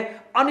ल्याउने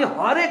अनि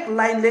हरेक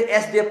लाइनले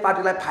एसडिएफ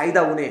पार्टीलाई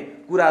फाइदा हुने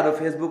कुराहरू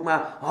फेसबुकमा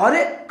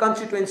हरेक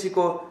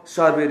कन्स्टिट्युएन्सीको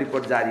सर्वे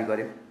रिपोर्ट जारी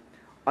गर्यो।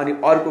 अनि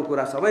अर्को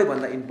कुरा,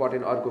 सबैभन्दा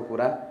इम्पोर्टेन्ट अर्को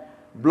कुरा,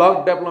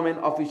 ब्लक डेभलपमेन्ट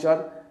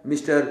अफिसर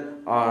मिस्टर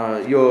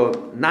यो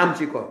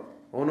नाम्चीको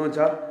हुनुहुन्छ,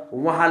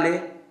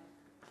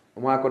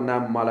 उहाँको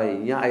नाम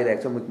मलाई यहाँ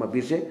आइरहेको छ, मुखमा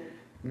बिर्सेँ।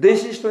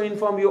 This is to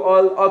inform you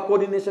all a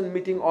coordination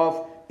meeting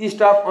of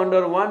staff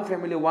under one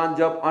family one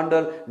job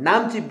under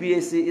Namchi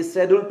BSc is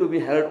scheduled to be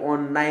held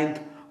on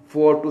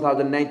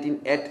 9/4/2019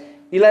 at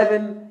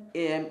 11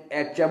 AM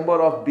at chamber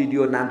of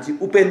BDO Namchi.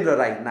 Upendra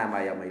Rai नाम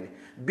आयो, मैले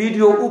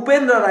बिडिओ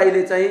उपेन्द्र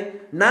राईले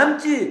चाहिँ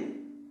नाम्ची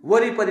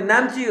वरिपरि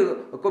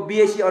नाम्चीको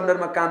BSc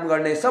अन्डरमा काम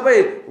गर्ने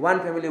सबै वान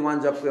फ्यामिली वान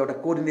जबको एउटा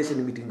कोअर्डिनेसन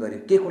मिटिङ गर्यो।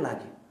 के को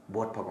लागि?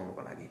 भोट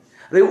फकाउनुको लागि।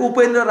 र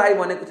उपेन्द्र राई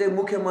भनेको चाहिँ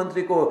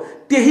मुख्यमन्त्रीको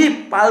त्यही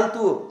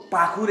पाल्तु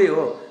पाखुरे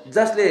हो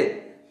जसले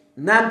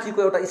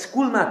नाम्चीको एउटा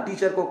स्कुलमा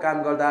टिचरको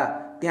काम गर्दा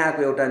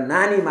त्यहाँको एउटा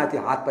नानीमाथि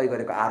हातपाई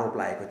गरेको आरोप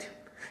लागेको थियो।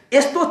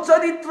 यस्तो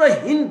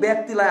चरित्रहीन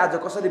व्यक्तिलाई आज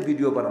कसरी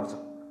भिडियो बनाउँछ?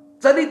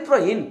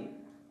 चरित्रहीन,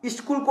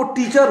 स्कुलको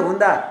टिचर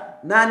हुँदा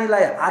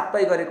नानीलाई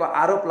हातपाई गरेको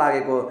आरोप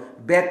लागेको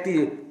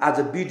व्यक्ति आज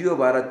भिडियो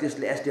भएर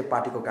त्यसले एसडिएफ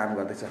पार्टीको काम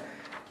गर्दैछ।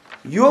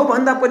 यो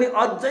भन्दा पनि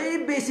अझै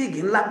बेसी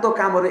घिनलाग्दो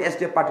कामहरू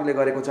एसडिएफ पार्टीले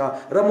गरेको छ।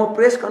 र म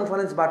प्रेस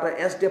कन्फरेन्सबाट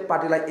एसडिएफ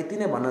पार्टीलाई यति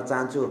नै भन्न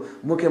चाहन्छु,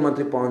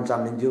 मुख्यमन्त्री पवन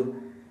चामलिङज्यू,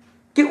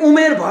 कि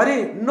उमेरभरि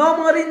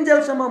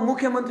नमरिन्जेलसम्म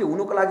मुख्यमन्त्री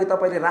हुनुको लागि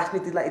तपाईँले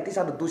राजनीतिलाई यति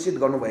साह्रो दूषित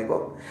गर्नुभएको।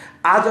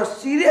 आज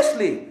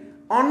सिरियसली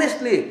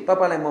अनेस्टली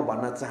तपाईँलाई म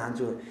भन्न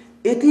चाहन्छु,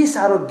 यति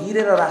साह्रो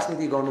गिरेर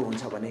राजनीति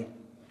गर्नुहुन्छ भने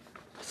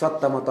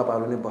सत्तामा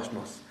तपाईँहरू नै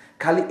बस्नुहोस्,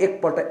 खालि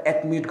एकपल्ट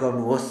एडमिट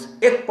गर्नुहोस्,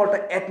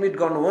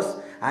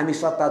 हामी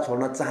सत्ता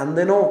छोड्न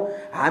चाहँदैनौँ,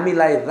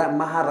 हामीलाई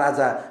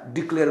महाराजा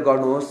डिक्लेयर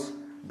गर्नुहोस्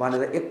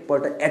भनेर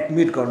एकपल्ट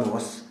एडमिट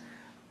गर्नुहोस्।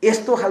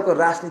 यस्तो खालको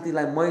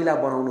राजनीतिलाई महिला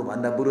बनाउनु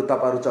भन्दा बरु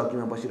तपाईँहरू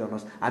चौकीमा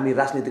बसिरहनुहोस्, हामी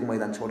राजनीतिक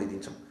मैदान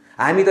छोडिदिन्छौँ।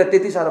 हामी त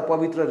त्यति साह्रो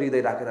पवित्र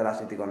हृदय राखेर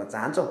राजनीति गर्न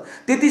चाहन्छौँ,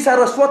 त्यति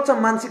साह्रो स्वच्छ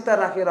मानसिकता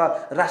राखेर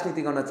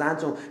राजनीति गर्न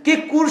चाहन्छौँ कि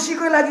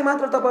कुर्सीकै लागि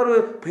मात्र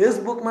तपाईँहरू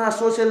फेसबुकमा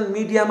सोसियल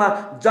मिडियामा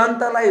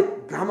जनतालाई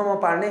भ्रममा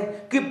पार्ने,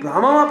 कि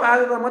भ्रममा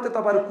पारेर मात्रै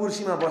तपाईँहरू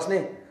कुर्सीमा बस्ने?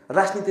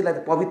 राजनीतिलाई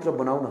पवित्र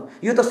बनाउन,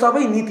 यो त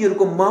सबै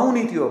नीतिहरूको माउ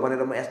नीति हो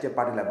भनेर म एसडिएफ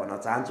पार्टीलाई भन्न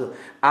चाहन्छु।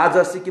 आज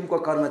सिक्किमको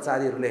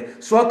कर्मचारीहरूले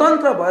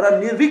स्वतन्त्र भएर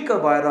निर्भीक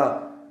भएर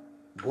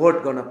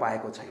भोट गर्न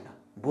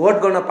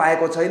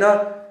पाएको छैन।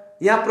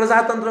 यहाँ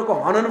प्रजातन्त्रको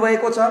हनन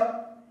भएको छ।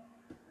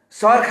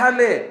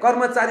 सरकारले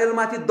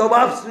कर्मचारीहरूमाथि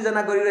दबाव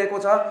सृजना गरिरहेको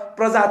छ।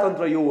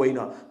 प्रजातन्त्र यो होइन।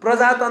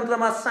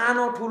 प्रजातन्त्रमा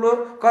सानो ठुलो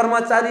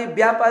कर्मचारी,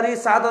 व्यापारी,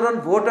 साधारण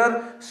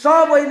भोटर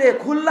सबैले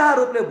खुल्ला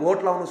रूपले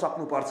भोट लाउन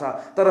सक्नुपर्छ।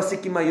 तर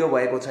सिक्किममा यो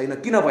भएको छैन।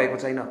 किन भएको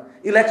छैन?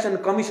 इलेक्सन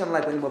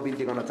कमिसनलाई पनि म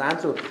बिन्ती गर्न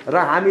चाहन्छु। र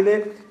हामीले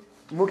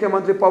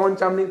मुख्यमन्त्री पवन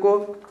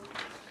चामलिङको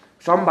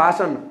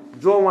सम्भाषण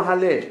जो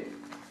उहाँले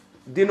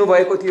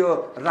दिनुभएको थियो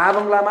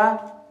राभङलामा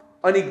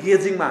अनि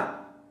गेजिङमा,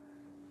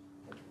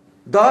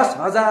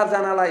 10,000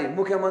 जनालाई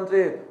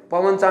मुख्यमन्त्री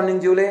पवन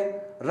चामलिङज्यूले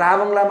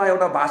राभङलामा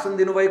एउटा भाषण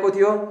दिनुभएको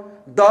थियो।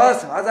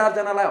 10,000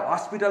 जनालाई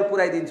हस्पिटल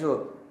पुर्याइदिन्छु,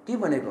 के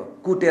भनेको?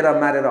 कुटेर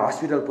मारेर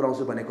हस्पिटल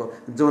पुर्याउँछु भनेको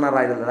जोना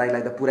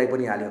राईलाई त पुर्याइ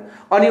पनि हाल्यो।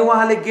 अनि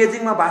उहाँले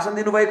गेजिङमा भाषण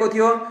दिनुभएको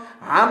थियो,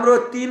 हाम्रो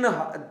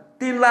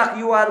 3 लाख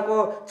युवाहरूको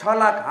 6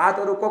 लाख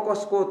हातहरू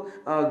कोकसको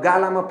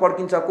गालामा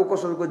पड्किन्छ,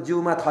 कोकसहरूको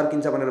जिउमा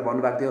थर्किन्छ भनेर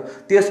भन्नुभएको थियो।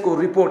 त्यसको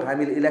रिपोर्ट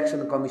हामीले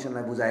इलेक्सन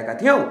कमिसनलाई बुझाएका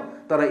थियौँ,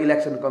 तर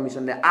इलेक्सन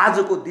कमिसनले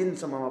आजको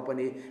दिनसम्ममा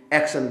पनि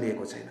एक्सन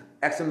लिएको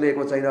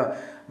छैन।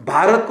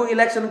 भारतको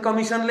इलेक्सन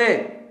कमिसनले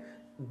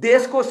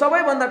देशको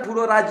सबैभन्दा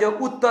ठुलो राज्य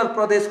उत्तर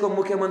प्रदेशको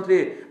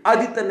मुख्यमन्त्री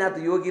आदित्यनाथ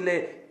योगीले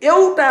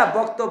एउटा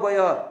वक्तव्य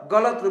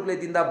गलत रूपले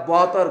दिँदा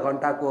 72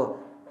 घण्टाको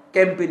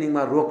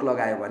क्याम्पेनिङमा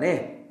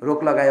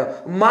रोक लगायो।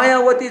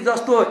 मायावती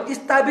जस्तो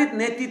स्थापित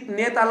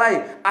नेतालाई,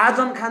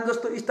 आजम खान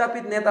जस्तो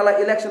स्थापित नेतालाई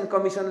इलेक्सन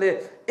कमिसनले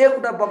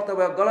एउटा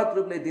वक्तव्य गलत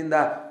रूपले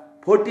दिँदा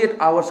 48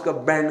 आवर्सको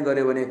ब्यान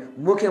गर्यो भने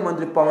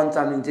मुख्यमन्त्री पवन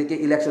चामलिङ चाहिँ के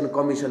इलेक्सन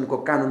कमिसनको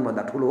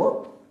कानुनभन्दा ठुलो हो?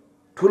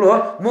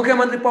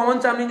 मुख्यमन्त्री पवन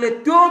चामलिङले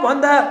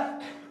त्योभन्दा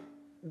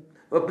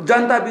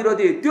जनता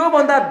विरोधी,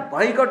 त्योभन्दा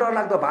भयङ्कर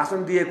डरलाग्दो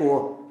भाषण दिएको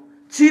हो।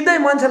 सिधै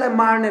मान्छेलाई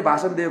मार्ने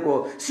भाषण दिएको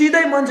हो,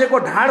 सिधै मान्छेको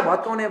ढाड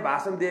भत्काउने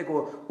भाषण दिएको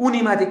हो।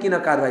 उनीमाथि किन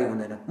कारवाही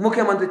हुँदैन?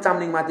 मुख्यमन्त्री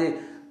चामलिङमाथि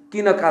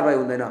किन कारवाही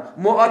हुँदैन?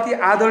 म अति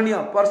आदरणीय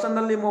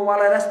पर्सनल्ली म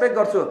उहाँलाई रेस्पेक्ट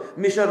गर्छु,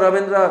 मिस्टर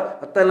रविन्द्र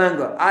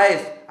तेलङ्ग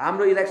आइएस,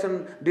 हाम्रो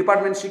इलेक्सन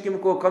डिपार्टमेन्ट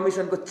सिक्किमको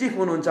कमिसनको चिफ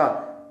हुनुहुन्छ।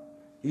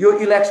 यो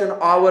इलेक्सन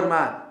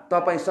आवरमा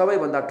तपाईँ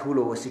सबैभन्दा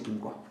ठुलो हो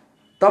सिक्किमको,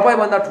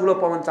 तपाईँभन्दा ठुलो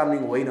पवन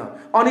चामलिङ होइन।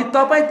 अनि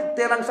तपाईँ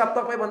तेलङ्ग साहब,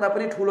 तपाईँभन्दा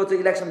पनि ठुलो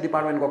चाहिँ इलेक्सन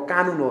डिपार्टमेन्टको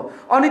कानुन हो।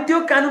 अनि त्यो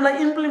कानुनलाई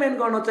इम्प्लिमेन्ट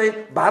गर्न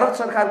चाहिँ भारत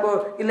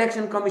सरकारको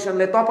इलेक्सन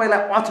कमिसनले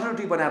तपाईँलाई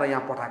अथोरिटी बनाएर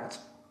यहाँ पठाएको छ।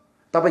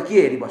 तपाईँ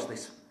के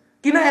हेरिबस्दैछ?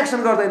 किन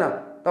एक्सन गर्दैन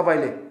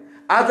तपाईँले?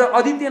 आज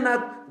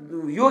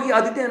योगी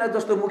आदित्यनाथ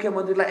जस्तो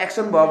मुख्यमन्त्रीलाई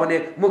एक्सन भयो भने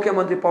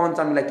मुख्यमन्त्री पवन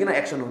चामलिङलाई किन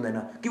एक्सन हुँदैन?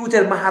 कि ऊ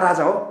चाहिँ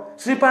महाराजा हो,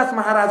 श्री 5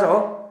 महाराजा हो?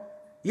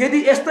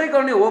 यदि यस्तै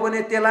गर्ने हो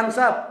भने तेलाङ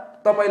साहब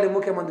तपाईँले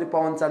मुख्यमन्त्री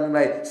पवन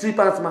चामलिङलाई श्री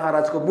 5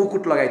 महाराजको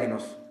मुकुट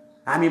लगाइदिनुहोस्,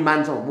 हामी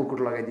मान्छौँ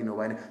मुकुट लगाइदिनु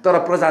भएन। तर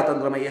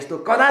प्रजातन्त्रमा यस्तो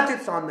कदाचित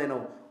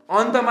सहँदैनौँ।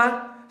 अन्तमा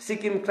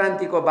सिक्किम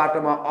क्रान्तिको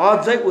बाटोमा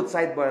अझै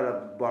उत्साहित भएर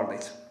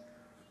बढ्दैछ।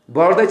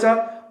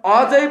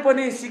 अझै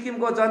पनि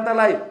सिक्किमको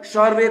जनतालाई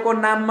सर्वेको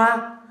नाममा,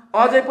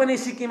 अझै पनि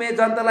सिक्किमे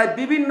जनतालाई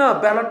विभिन्न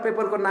ब्यालट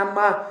पेपरको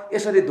नाममा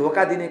यसरी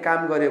धोका दिने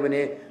काम गर्यो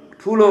भने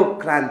ठुलो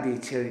क्रान्ति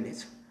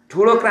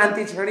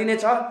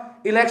छेडिनेछ।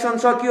 इलेक्सन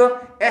सकियो,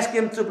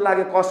 एसकेएम चुप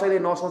लाग्यो, कसैले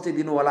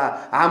नसोचिदिनु होला।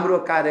 हाम्रो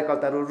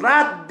कार्यकर्ताहरू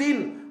रात दिन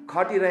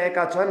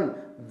खटिरहेका छन्,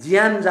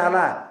 ज्यान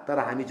जाला, तर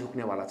हामी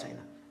झुक्नेवाला छैन।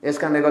 यस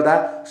कारणले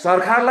गर्दा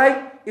सरकारलाई,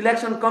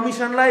 इलेक्सन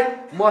कमिसनलाई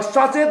म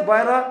सचेत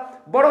भएर,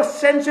 बडो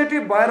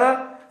सेन्सिटिभ भएर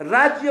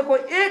राज्यको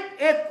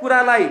एक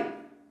कुरालाई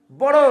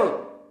बडो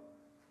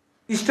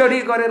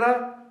स्टडी गरेर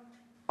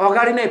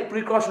अगाडि नै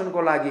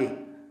प्रिकसनको लागि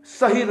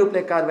सही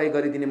रूपले कारबाही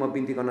गरिदिने म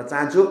बिन्ती गर्न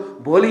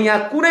चाहन्छु। भोलि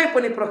यहाँ कुनै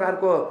पनि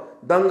प्रकारको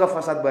दङ्ग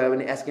फसाद भयो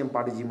भने एसकेएम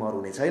पार्टी जिम्मा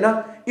हुने छैन,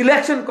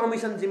 इलेक्सन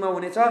कमिसन जिम्मा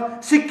हुनेछ,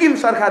 सिक्किम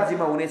सरकार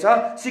जिम्मा हुनेछ,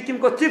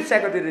 सिक्किमको चिफ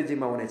सेक्रेटरी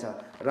जिम्मा हुनेछ।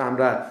 र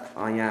हाम्रा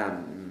यहाँ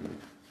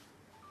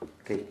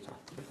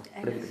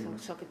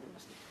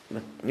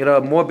र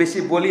म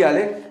बेसी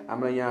बोलिहालेँ।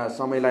 हाम्रो यहाँ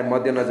समयलाई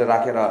मध्यनजर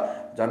राखेर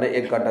झन्डै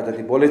 1 घन्टा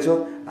जति बोलेछु।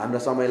 हाम्रो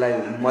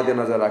समयलाई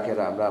मध्यनजर राखेर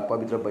हाम्रा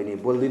पवित्र बहिनी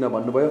बोल्दिन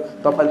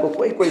भन्नुभयो। तपाईँको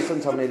कोही क्वेसन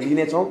छ भने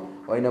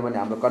लिनेछौँ, होइन भने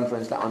हाम्रो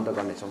कन्फरेन्सलाई अन्त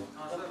गर्नेछौँ।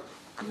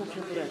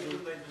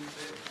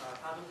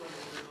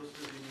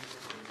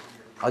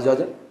 हजुर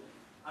हजुर।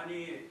 अनि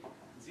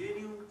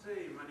जेएनयू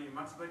चाहिँ माने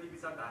मार्क्सवादी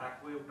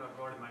विचारधाराको एउटा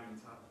गढ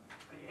मानिन्छ,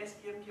 अनि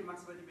एसकेएम के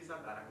मार्क्सवादी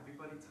विचारधाराको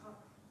विपरीत छ?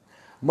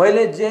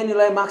 मैले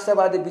जेएनयूलाई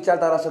मार्क्सवादी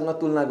विचारधारासँग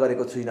तुलना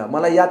गरेको छुइनँ।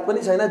 मलाई याद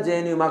पनि छैन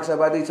जेएनयू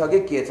मार्क्सवादी छ कि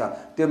के छ।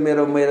 त्यो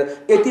मेरो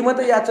यति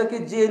मात्रै याद छ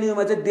कि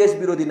जेएनयूमा चाहिँ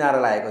देश विरोधी नारा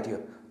लागेको थियो।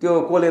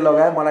 त्यो कसले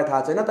लगायो मलाई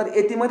थाहा छैन, तर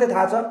यति मात्रै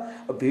थाहा छ।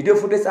 भिडियो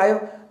फुटेज आयो,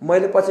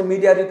 मैले पछि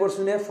मिडिया रिपोर्ट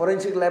सुने,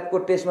 फोरेन्सिक ल्याबको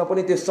टेस्टमा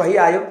पनि त्यो सही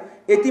आयो।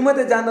 यति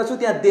मात्रै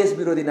जान्दछु त्यहाँ देश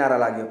विरोधी नारा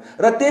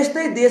लाग्यो, र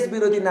त्यस्तै देश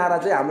विरोधी नारा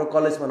चाहिँ हाम्रो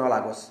कलेजमा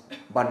नलागोस्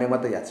भन्ने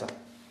मात्रै याद छ।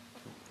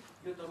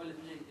 यो तपाईले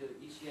जुन त्यो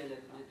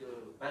इसीआईले जुन त्यो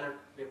ब्यालट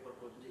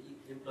पेपरको जुन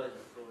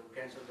इम्प्लोइजहरुको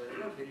क्यान्सल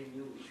गरेर फेरि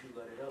न्यू इस्यु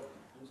गरेर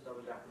जुन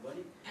तपाईले राख्नुभयो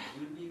नि, you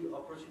will be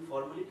approaching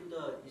firmly to the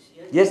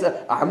इसीआई?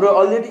 यस, हाम्रो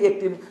अलरेडी एक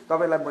टिम,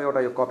 तपाईँलाई म एउटा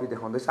यो कपी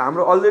देखाउँदैछु,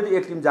 हाम्रो अलरेडी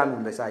एक टिम जानु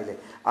हुँदैछ अहिले।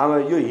 अब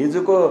यो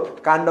हिजोको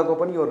काण्डको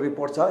पनि यो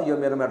रिपोर्ट छ, यो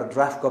मेरोमा एउटा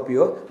ड्राफ्ट कपी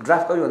हो।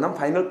 ड्राफ्ट कपी भन्दा पनि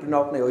फाइनल प्रिन्ट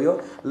आउट नै हो। यो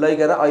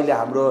लगेर अहिले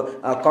हाम्रो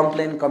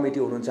कम्प्लेन कमिटी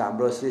हुनुहुन्छ,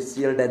 हाम्रो श्री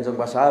सिएल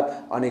डेन्जोङपा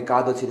साहब अनि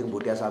कादो छिरिङ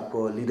भुटिया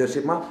साहबको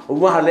लिडरसिपमा,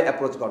 उहाँहरूले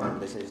एप्रोच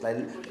गर्नुहुँदैछ यसलाई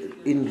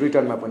इन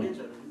रिटर्नमा पनि।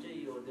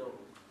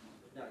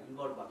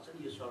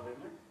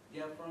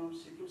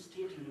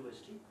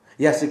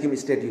 या सिक्किम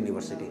स्टेट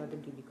युनिभर्सिटी,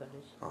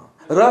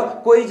 र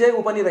कोही चाहिँ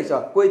ऊ पनि रहेछ,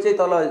 कोही चाहिँ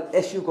तल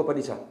एसयुको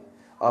पनि छ,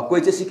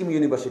 कोही चाहिँ सिक्किम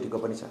युनिभर्सिटीको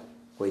पनि छ।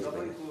 कोही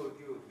चाहिँ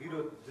त्यो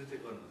विरोध जुन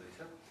चाहिँ गर्नुहुँदैछ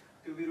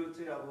त्यो विरोध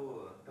चाहिँ अब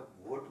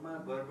भोटमा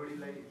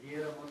गडबडीलाई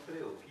लिएर मात्रै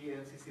हो कि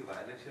एमसीसी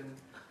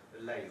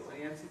भायोलेसनलाई हो?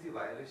 एमसीसी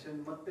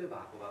भायोलेसन मात्रै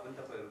भएको भए पनि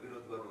तपाईँहरू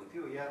विरोध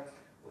गर्नुहुन्थ्यो, या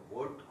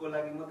भोटको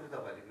लागि मात्रै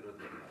तपाईँहरूले विरोध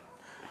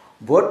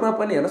गर्नुभयो?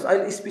 भोटमा पनि हेर्नुहोस्,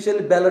 अहिले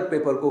स्पेसली ब्यालट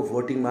पेपरको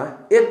भोटिङमा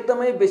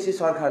एकदमै बेसी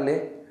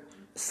सरकारले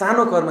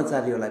सानो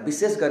कर्मचारीहरूलाई,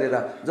 विशेष गरेर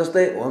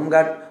जस्तै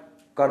होमगार्ड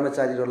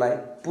कर्मचारीहरूलाई,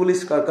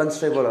 पुलिस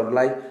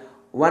कन्स्टेबलहरूलाई,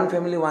 वान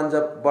फ्यामिली वान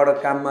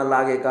जबबाट काममा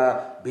लागेका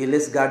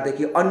भिलेज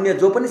गार्डदेखि अन्य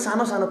जो पनि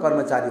सानो सानो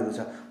कर्मचारीहरू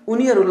छ,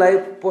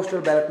 उनीहरूलाई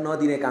पोस्टल ब्यालेट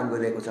नदिने काम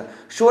गरिरहेको छ।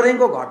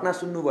 सोरेङको घटना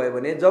सुन्नुभयो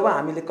भने जब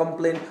हामीले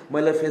कम्प्लेन,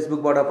 मैले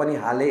फेसबुकबाट पनि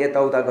हालेँ,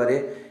 यताउता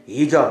गरेँ,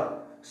 हिजो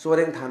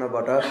सोरेङ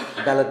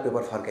थानाबाट ब्यालेट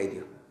पेपर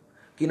फर्काइदियो।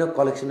 किन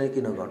कलेक्सनै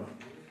किन गर्नु?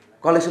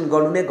 कलेक्सन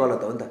गर्नु नै गलत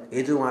हो नि त।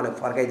 हिजो उहाँले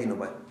फर्काइदिनु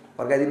भयो।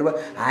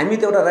 हामी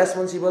त एउटा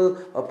रेस्पोन्सिबल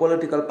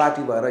पोलिटिकल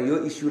पार्टी भएर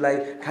यो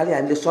इस्युलाई खालि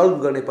हामीले सल्भ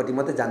गर्नेपट्टि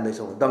मात्रै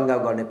जान्दैछौँ,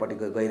 दङ्गा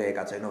गर्नेपट्टि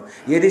गइरहेका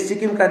छैनौँ। यदि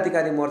सिक्किम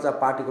क्रान्तिकारी मोर्चा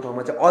पार्टीको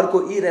ठाउँमा चाहिँ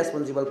अर्को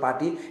इरेस्पोन्सिबल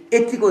पार्टी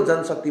यतिको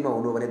जनशक्तिमा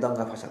हुनु भने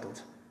दङ्गा फसाद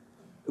हुन्छ।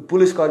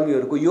 पुलिस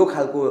कर्मीहरूको यो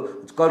खालको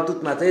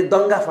कर्तुतमा चाहिँ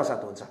दङ्गा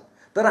फसाद हुन्छ।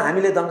 तर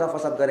हामीले दङ्गा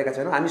फसाद गरेका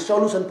छैनौँ, हामी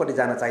सल्युसनपट्टि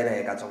जान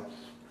चाहिरहेका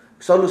छौँ।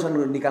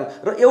 सल्युसन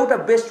निकाल, र एउटा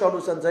बेस्ट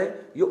सल्युसन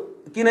चाहिँ यो,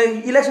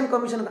 किन इलेक्सन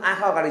कमिसनको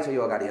आँखा अगाडि छ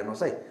यो, अगाडि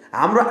हेर्नुहोस् है।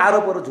 हाम्रो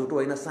आरोपहरू झुटो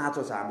होइन,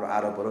 साँचो छ हाम्रो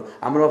आरोपहरू,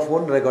 हाम्रो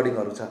फोन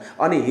रेकर्डिङहरू छ।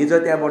 अनि हिजो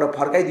त्यहाँबाट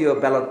फर्काइदियो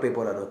ब्यालट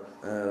पेपरहरू,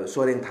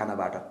 सोरेङ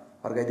थानाबाट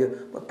फर्काइदियो।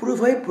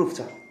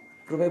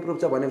 प्रुफ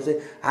छ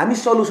भनेपछि हामी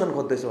सल्युसन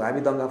खोज्दैछौँ, हामी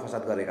दङ्गा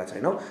फसाद गरेका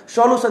छैनौँ।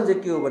 सल्युसन चाहिँ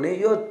के हो भने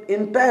यो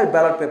इन्टायर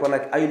ब्यालट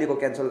पेपरलाई अहिलेको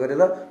क्यान्सल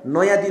गरेर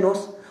नयाँ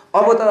दिनुहोस्।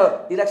 अब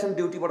त इलेक्सन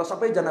ड्युटीबाट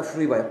सबैजना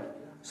फ्री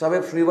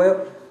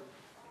भयो,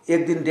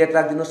 एक दिन डेट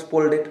राखिदिनुहोस्,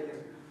 पोल डेट।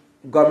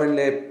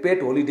 गभर्मेन्टले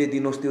पेड होलिडे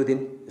दिनुहोस्, त्यो दिन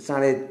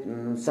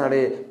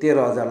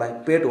 13,500लाई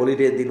पेड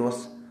होलिडे दिनुहोस्।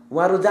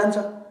 उहाँहरू जान्छ,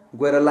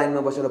 गएर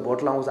लाइनमा बसेर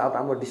भोट लाउँछ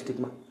आफ्नो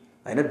डिस्ट्रिक्टमा,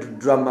 होइन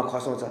ड्रममा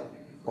खसाउँछ,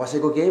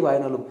 खसेको केही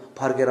भएन, लु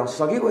फर्केर आउँछ,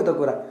 सकिगयो त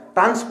कुरा,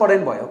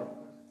 ट्रान्सपरेन्ट भयो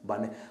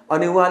भन्ने।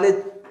 अनि उहाँले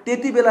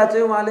त्यति बेला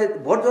चाहिँ उहाँले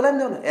भोट जसलाई पनि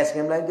देऊ न,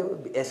 एसकेएमलाई देऊ,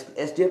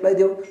 एसडिएफलाई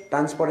देऊ,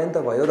 ट्रान्सपरेन्ट त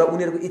भयो र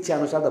उनीहरूको इच्छा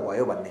अनुसार त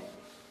भयो भन्ने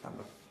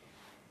हाम्रो।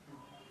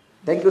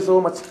 थ्याङ्क यू सो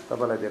मच,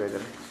 तपाईँलाई धेरै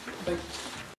धेरै।